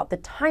safety about the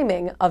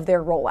timing of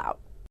their rollout.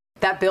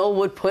 That bill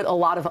would put a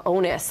lot of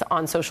onus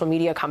on social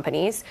media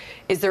companies.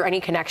 Is there any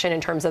connection in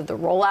terms of the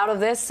rollout of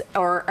this,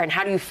 and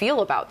how do you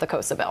feel about the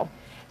KOSA bill?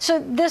 So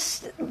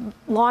this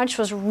launch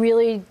was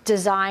really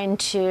designed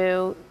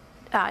to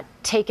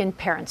take in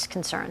parents'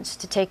 concerns,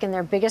 to take in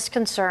their biggest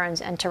concerns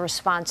and to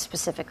respond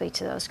specifically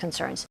to those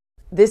concerns.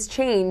 This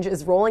change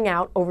is rolling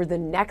out over the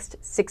next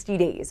 60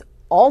 days.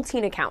 All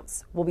teen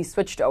accounts will be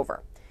switched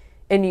over.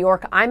 In New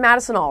York, I'm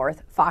Madison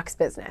Allworth, Fox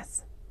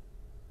Business.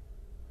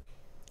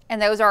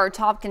 And those are our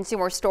top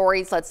consumer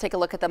stories. Let's take a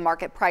look at the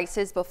market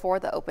prices before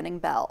the opening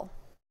bell.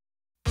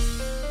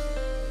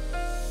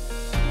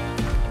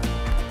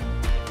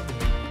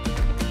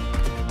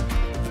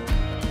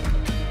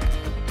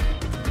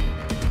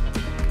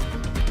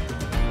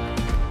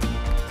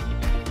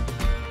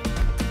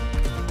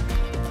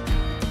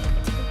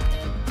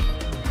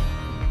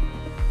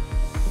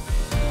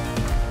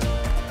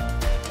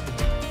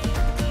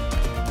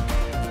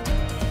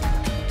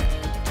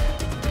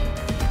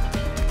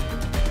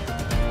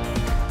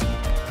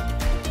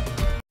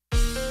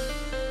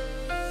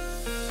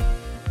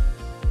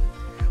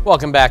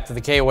 Welcome back to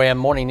the KOAM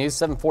Morning News.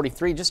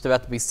 7:43, just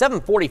about to be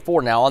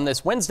 7:44 now on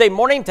this Wednesday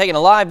morning. Taking a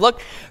live look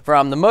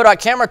from the MoDOT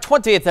camera,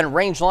 20th and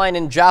Range Line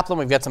in Joplin.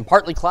 We've got some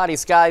partly cloudy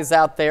skies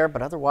out there,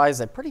 but otherwise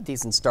a pretty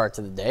decent start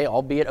to the day,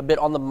 albeit a bit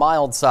on the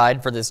mild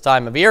side for this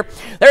time of year.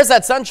 There's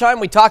that sunshine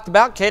we talked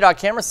about. KDOT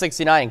camera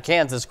 69 in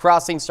Kansas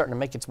Crossing starting to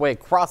make its way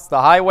across the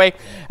highway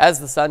as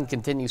the sun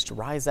continues to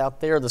rise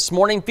out there this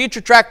morning. Future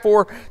track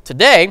for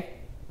today,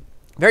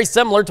 very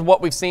similar to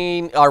what we've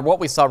seen, or what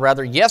we saw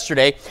rather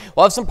yesterday.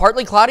 We'll have some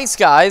partly cloudy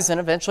skies, and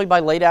eventually by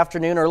late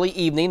afternoon, early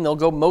evening, they'll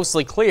go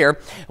mostly clear.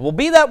 We'll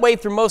be that way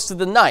through most of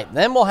the night.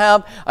 Then we'll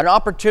have an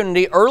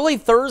opportunity early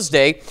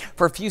Thursday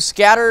for a few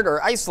scattered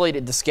or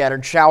isolated to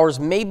scattered showers,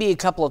 maybe a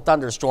couple of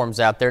thunderstorms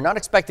out there. Not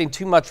expecting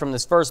too much from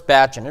this first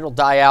batch, and it'll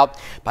die out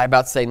by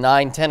about, say,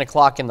 9, 10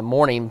 o'clock in the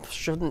morning.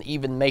 Shouldn't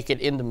even make it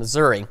into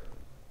Missouri.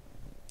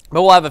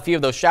 But we'll have a few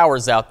of those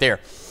showers out there.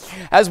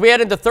 As we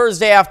head into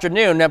Thursday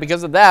afternoon, now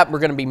because of that, we're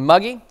going to be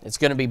muggy. It's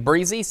going to be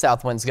breezy.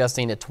 South winds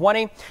gusting at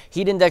 20.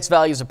 Heat index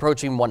values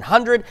approaching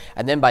 100.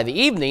 And then by the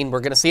evening,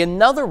 we're going to see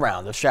another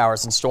round of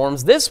showers and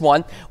storms. This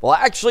one will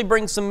actually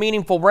bring some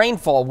meaningful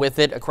rainfall with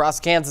it across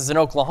Kansas and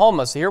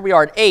Oklahoma. So here we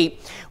are at 8.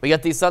 We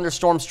got these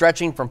thunderstorms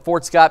stretching from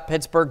Fort Scott,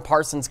 Pittsburgh,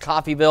 Parsons,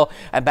 Coffeyville,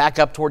 and back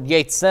up toward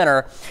Yates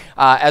Center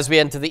as we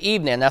head into the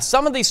evening. Now,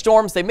 some of these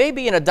storms, they may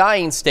be in a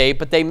dying state,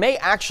 but they may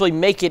actually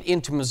make it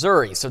into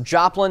Missouri. So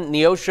Joplin,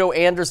 Neosho,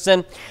 Anderson,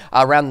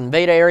 around the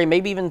Nevada area,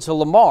 maybe even to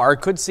Lamar,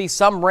 could see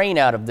some rain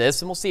out of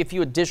this, and we'll see a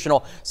few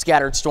additional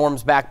scattered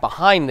storms back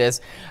behind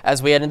this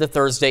as we head into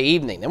Thursday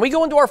evening. Then we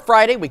go into our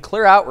Friday. We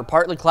clear out. We're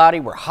partly cloudy.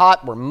 We're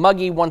hot. We're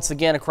muggy once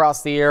again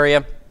across the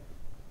area.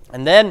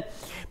 And then,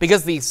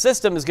 because the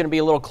system is going to be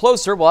a little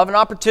closer, we'll have an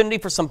opportunity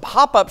for some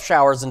pop-up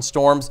showers and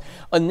storms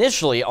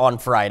initially on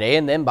Friday,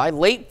 and then by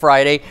late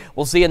Friday,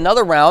 we'll see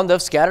another round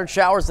of scattered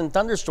showers and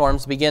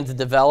thunderstorms begin to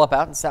develop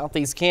out in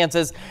southeast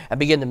Kansas and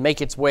begin to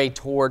make its way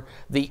toward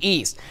the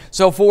east.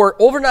 So for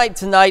overnight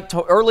tonight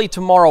to early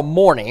tomorrow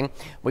morning,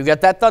 we've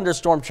got that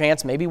thunderstorm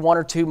chance. Maybe 1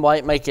 or 2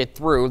 might make it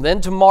through. Then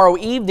tomorrow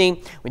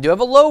evening, we do have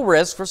a low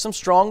risk for some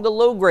strong to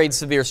low-grade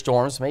severe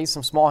storms, maybe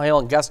some small hail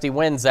and gusty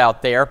winds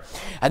out there.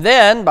 And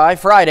then by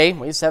Friday,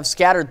 we just have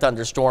scattered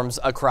thunderstorms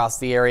across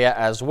the area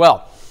as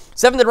well.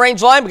 7th and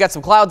Range Line, we got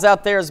some clouds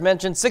out there as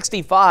mentioned.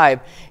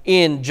 65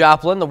 in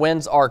Joplin. The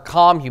winds are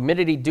calm.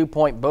 Humidity, dew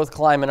point, both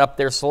climbing up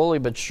there slowly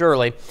but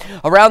surely.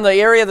 Around the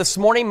area this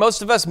morning,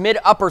 most of us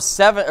mid-upper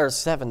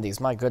 70s,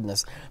 my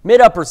goodness.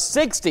 Mid-upper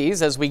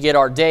 60s as we get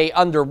our day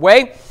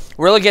underway.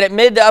 We're looking at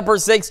mid to upper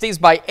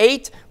 60s by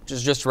 8, which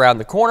is just around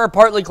the corner.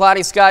 Partly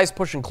cloudy skies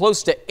pushing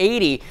close to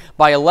 80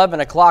 by 11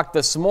 o'clock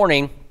this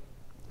morning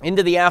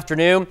into the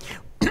afternoon.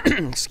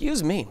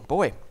 Excuse me,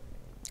 boy.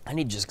 I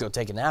need to just go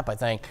take a nap, I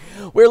think.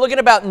 We're looking at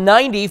about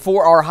 90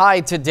 for our high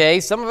today.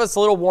 Some of us a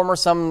little warmer,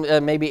 some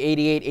maybe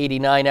 88,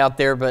 89 out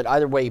there, but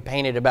either way,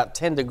 painted about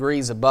 10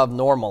 degrees above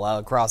normal out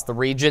across the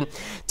region.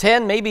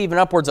 10, maybe even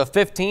upwards of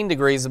 15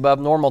 degrees above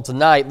normal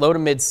tonight. Low to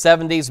mid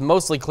 70s,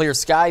 mostly clear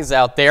skies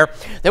out there.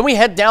 Then we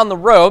head down the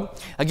road.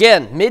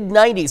 Again, mid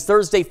 90s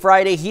Thursday,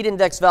 Friday. Heat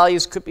index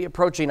values could be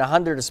approaching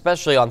 100,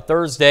 especially on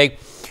Thursday.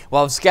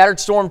 We'll have scattered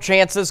storm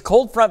chances.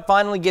 Cold front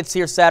finally gets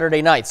here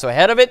Saturday night. So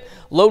ahead of it,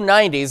 low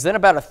 90s, then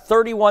about a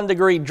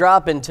 31-degree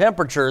drop in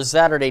temperatures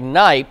Saturday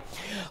night.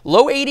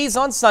 Low 80s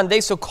on Sunday,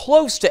 so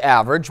close to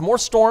average. More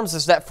storms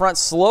as that front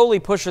slowly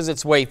pushes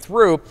its way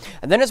through.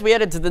 And then as we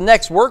head into the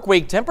next work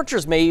week,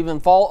 temperatures may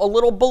even fall a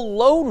little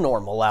below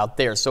normal out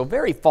there. So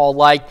very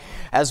fall-like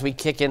as we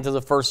kick into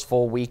the first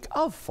full week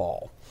of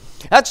fall.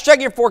 Let's check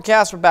your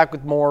forecast. We're back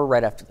with more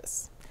right after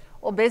this.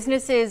 Well,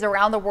 businesses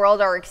around the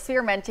world are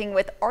experimenting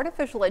with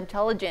artificial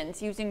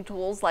intelligence using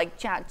tools like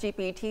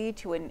ChatGPT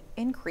to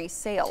increase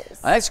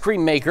sales. Ice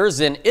cream makers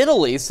in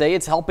Italy say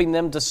it's helping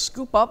them to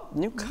scoop up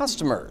new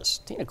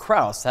customers. Tina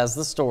Kraus has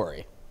the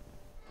story.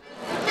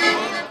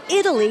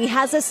 Italy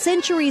has a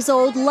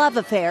centuries-old love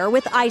affair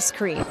with ice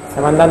cream.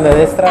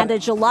 And a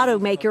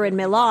gelato maker in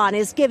Milan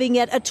is giving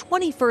it a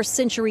 21st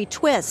century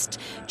twist,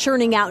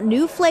 churning out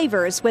new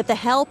flavors with the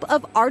help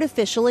of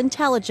artificial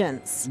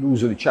intelligence.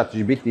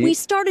 We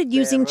started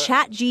using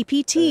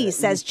ChatGPT,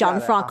 says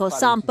Gianfranco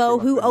Sampo,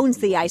 who owns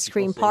the ice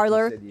cream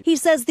parlor. He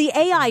says the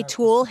AI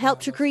tool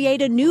helped to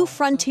create a new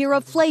frontier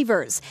of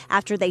flavors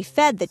after they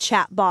fed the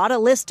chatbot a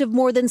list of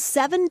more than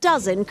 7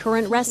 dozen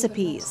current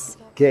recipes.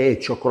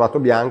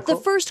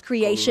 The first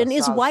creation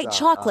is white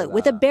chocolate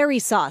with a berry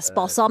sauce,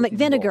 balsamic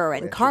vinegar,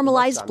 and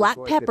caramelized black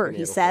pepper,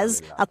 he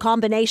says, a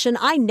combination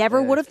I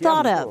never would have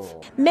thought of.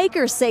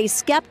 Makers say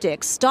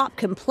skeptics stopped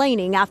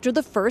complaining after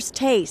the first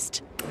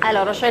taste.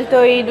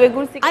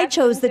 I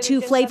chose the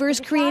 2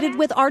 flavors created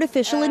with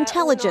artificial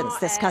intelligence,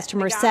 this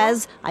customer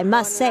says. I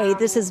must say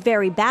this is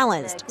very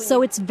balanced,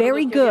 so it's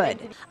very good.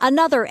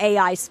 Another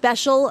AI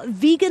special,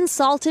 vegan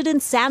salted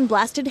and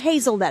sandblasted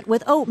hazelnut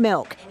with oat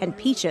milk and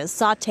peaches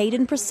sauteed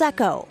in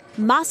Prosecco.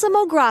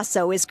 Massimo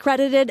Grasso is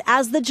credited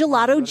as the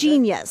gelato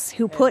genius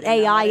who put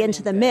AI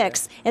into the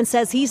mix and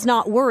says he's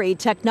not worried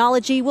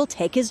technology will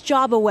take his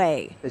job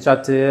away. He says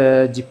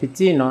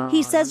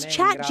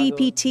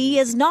ChatGPT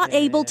is not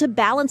able to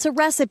balance a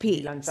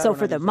recipe, so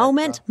for the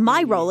moment,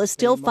 my role is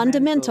still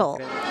fundamental.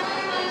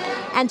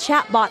 And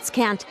chatbots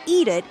can't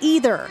eat it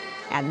either,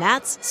 and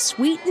that's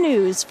sweet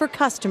news for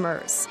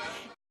customers.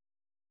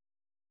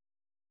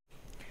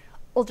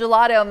 Well,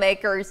 gelato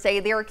makers say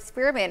their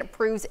experiment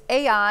proves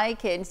AI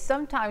can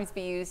sometimes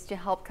be used to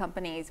help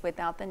companies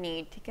without the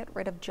need to get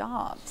rid of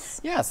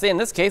jobs. Yeah, see, in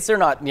this case, they're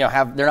not,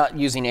 they're not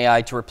using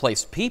AI to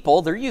replace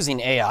people. They're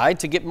using AI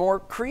to get more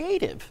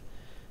creative.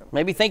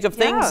 Maybe think of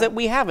things that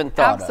we haven't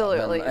thought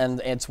of. And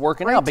it's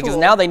working out because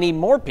now they need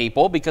more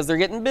people because they're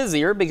getting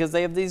busier because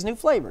they have these new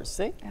flavors.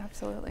 See?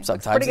 Absolutely.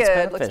 Sometimes it's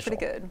beneficial. Looks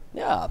pretty good.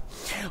 Yeah.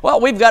 Well,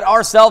 we've got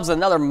ourselves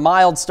another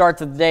mild start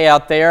to the day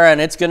out there,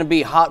 and it's going to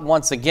be hot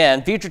once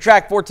again. Future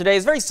track for today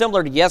is very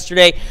similar to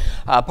yesterday.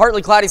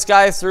 Partly cloudy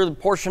skies through the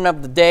portion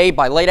of the day.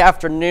 By late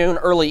afternoon,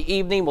 early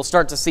evening, we'll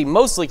start to see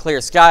mostly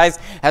clear skies.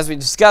 As we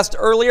discussed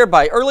earlier,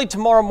 by early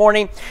tomorrow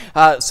morning,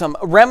 some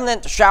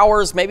remnant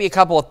showers, maybe a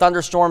couple of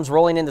thunderstorms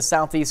rolling into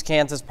southeast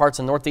Kansas, parts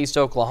of northeast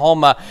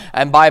Oklahoma,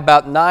 and by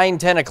about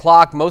 9-10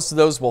 o'clock, most of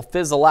those will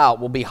fizzle out.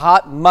 We'll be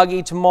hot,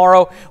 muggy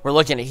tomorrow. We're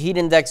looking at heat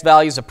index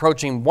values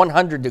approaching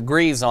 100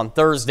 degrees on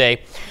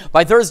Thursday.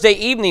 By Thursday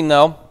evening,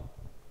 though,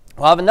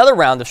 we'll have another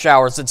round of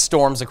showers and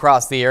storms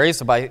across the area.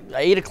 So by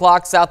 8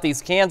 o'clock,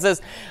 southeast Kansas,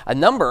 a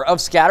number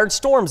of scattered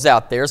storms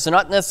out there. So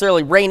not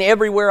necessarily rain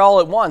everywhere all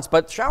at once,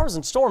 but showers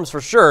and storms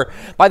for sure.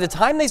 By the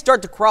time they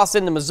start to cross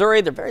into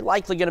Missouri, they're very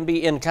likely going to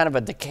be in kind of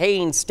a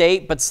decaying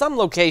state. But some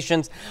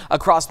locations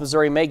across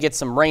Missouri may get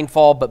some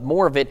rainfall, but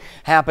more of it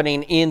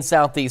happening in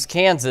southeast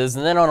Kansas.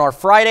 And then on our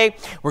Friday,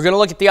 we're going to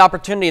look at the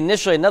opportunity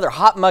initially, another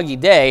hot, muggy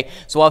day.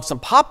 So we'll have some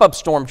pop-up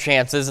storm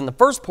chances in the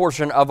first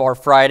portion of our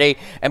Friday.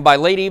 And by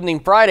late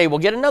evening Friday, we'll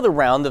get another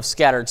round of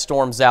scattered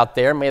storms out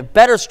there, and we have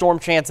better storm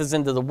chances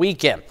into the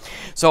weekend.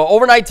 So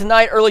overnight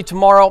tonight, early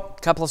tomorrow,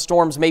 a couple of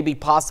storms may be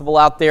possible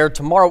out there.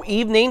 Tomorrow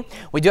evening,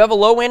 we do have a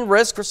low-end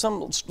risk for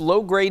some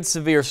low-grade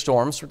severe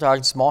storms. We're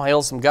talking small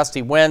hail, some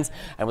gusty winds,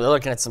 and we're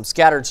looking at some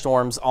scattered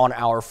storms on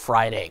our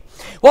Friday.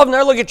 We'll have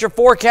another look at your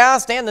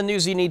forecast and the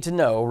news you need to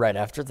know right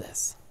after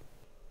this.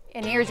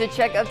 And here's a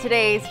check of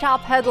today's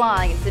top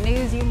headlines, the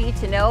news you need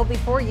to know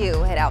before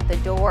you head out the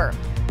door.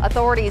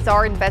 Authorities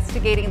are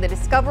investigating the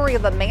discovery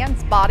of a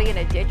man's body in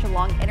a ditch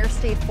along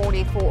Interstate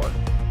 44.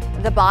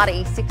 The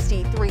body,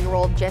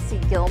 63-year-old Jesse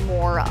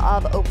Gilmore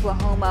of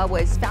Oklahoma,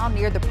 was found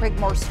near the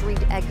Prigmore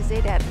Street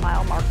exit at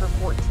mile marker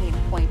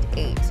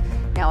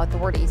 14.8. Now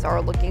authorities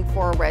are looking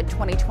for a red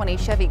 2020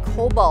 Chevy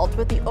Cobalt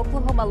with the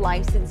Oklahoma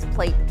license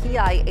plate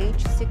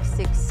PIH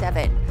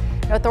 667.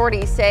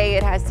 Authorities say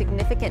it has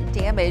significant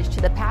damage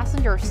to the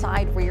passenger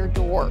side rear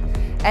door.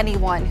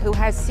 Anyone who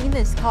has seen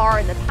this car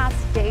in the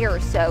past day or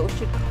so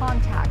should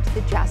contact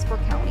the Jasper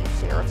County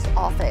Sheriff's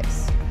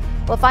Office.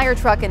 Well, a fire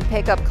truck and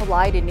pickup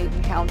collide in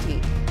Newton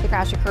County. The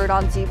crash occurred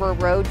on Zebra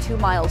Road 2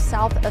 miles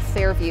south of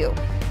Fairview.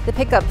 The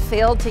pickup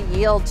failed to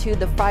yield to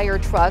the fire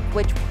truck,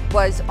 which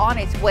was on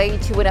its way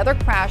to another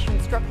crash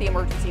and struck the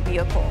emergency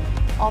vehicle.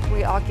 All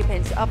 3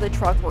 occupants of the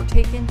truck were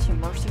taken to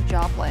Mercy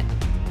Joplin.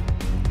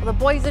 The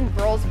Boys and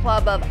Girls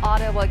Club of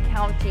Ottawa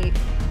County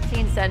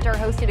Teen Center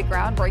hosted a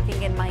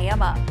groundbreaking in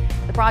Miami.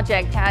 The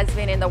project has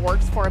been in the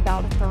works for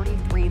about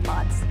 33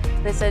 months.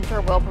 The center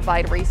will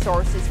provide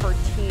resources for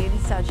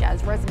teens such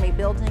as resume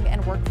building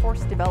and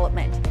workforce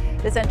development.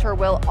 The center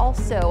will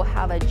also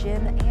have a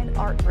gym and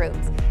art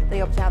rooms. They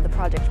hope to have the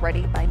project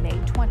ready by May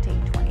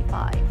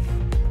 2025.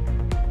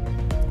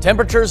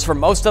 Temperatures for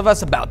most of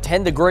us about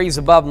 10 degrees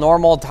above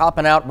normal,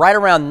 topping out right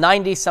around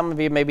 90. Some of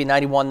you maybe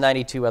 91,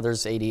 92,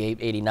 others 88,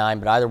 89.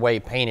 But either way,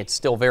 pain, it's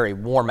still very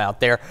warm out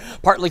there.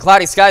 Partly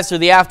cloudy skies through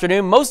the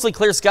afternoon, mostly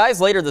clear skies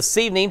later this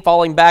evening,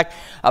 falling back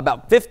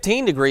about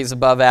 15 degrees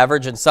above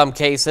average in some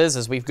cases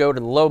as we go to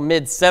the low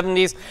mid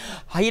 70s.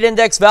 Heat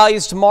index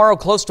values tomorrow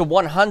close to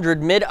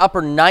 100, mid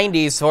upper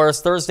 90s for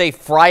us Thursday,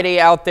 Friday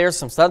out there.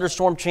 Some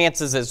thunderstorm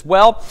chances as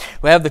well.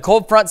 We have the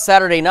cold front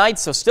Saturday night,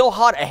 so still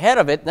hot ahead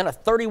of it. Then a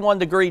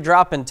 31-degree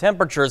drop in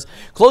temperatures,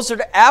 closer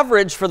to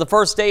average for the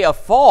first day of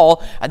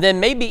fall, and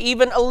then maybe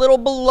even a little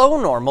below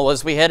normal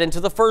as we head into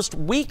the first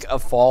week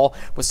of fall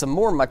with some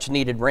more much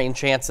needed rain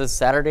chances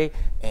Saturday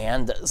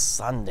and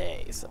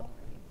Sunday.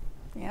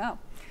 Yeah.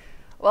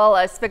 Well,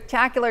 a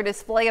spectacular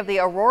display of the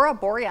Aurora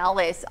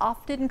Borealis,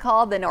 often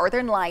called the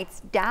Northern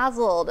Lights,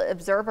 dazzled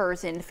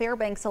observers in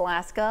Fairbanks,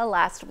 Alaska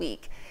last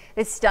week.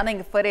 This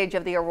stunning footage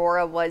of the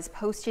aurora was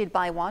posted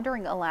by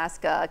Wandering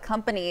Alaska, a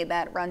company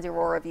that runs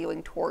aurora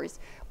viewing tours,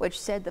 which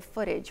said the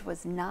footage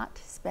was not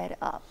sped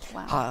up.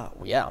 Wow.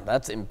 Yeah,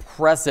 that's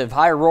impressive.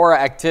 High aurora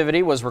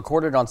activity was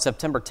recorded on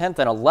September 10th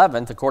and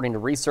 11th, according to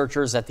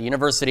researchers at the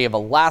University of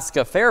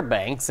Alaska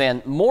Fairbanks,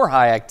 and more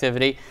high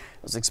activity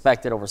is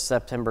expected over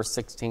September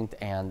 16th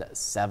and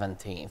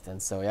 17th.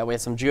 And so, yeah, we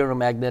have some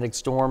geomagnetic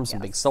storms, some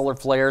big solar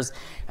flares,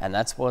 and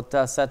that's what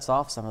sets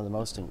off some of the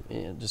most,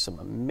 just some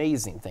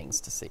amazing things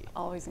to see.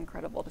 Always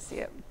incredible to see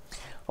it.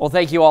 Well,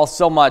 thank you all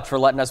so much for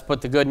letting us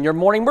put the good in your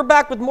morning. We're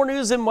back with more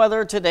news and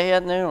weather today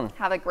at noon.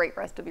 Have a great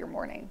rest of your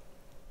morning.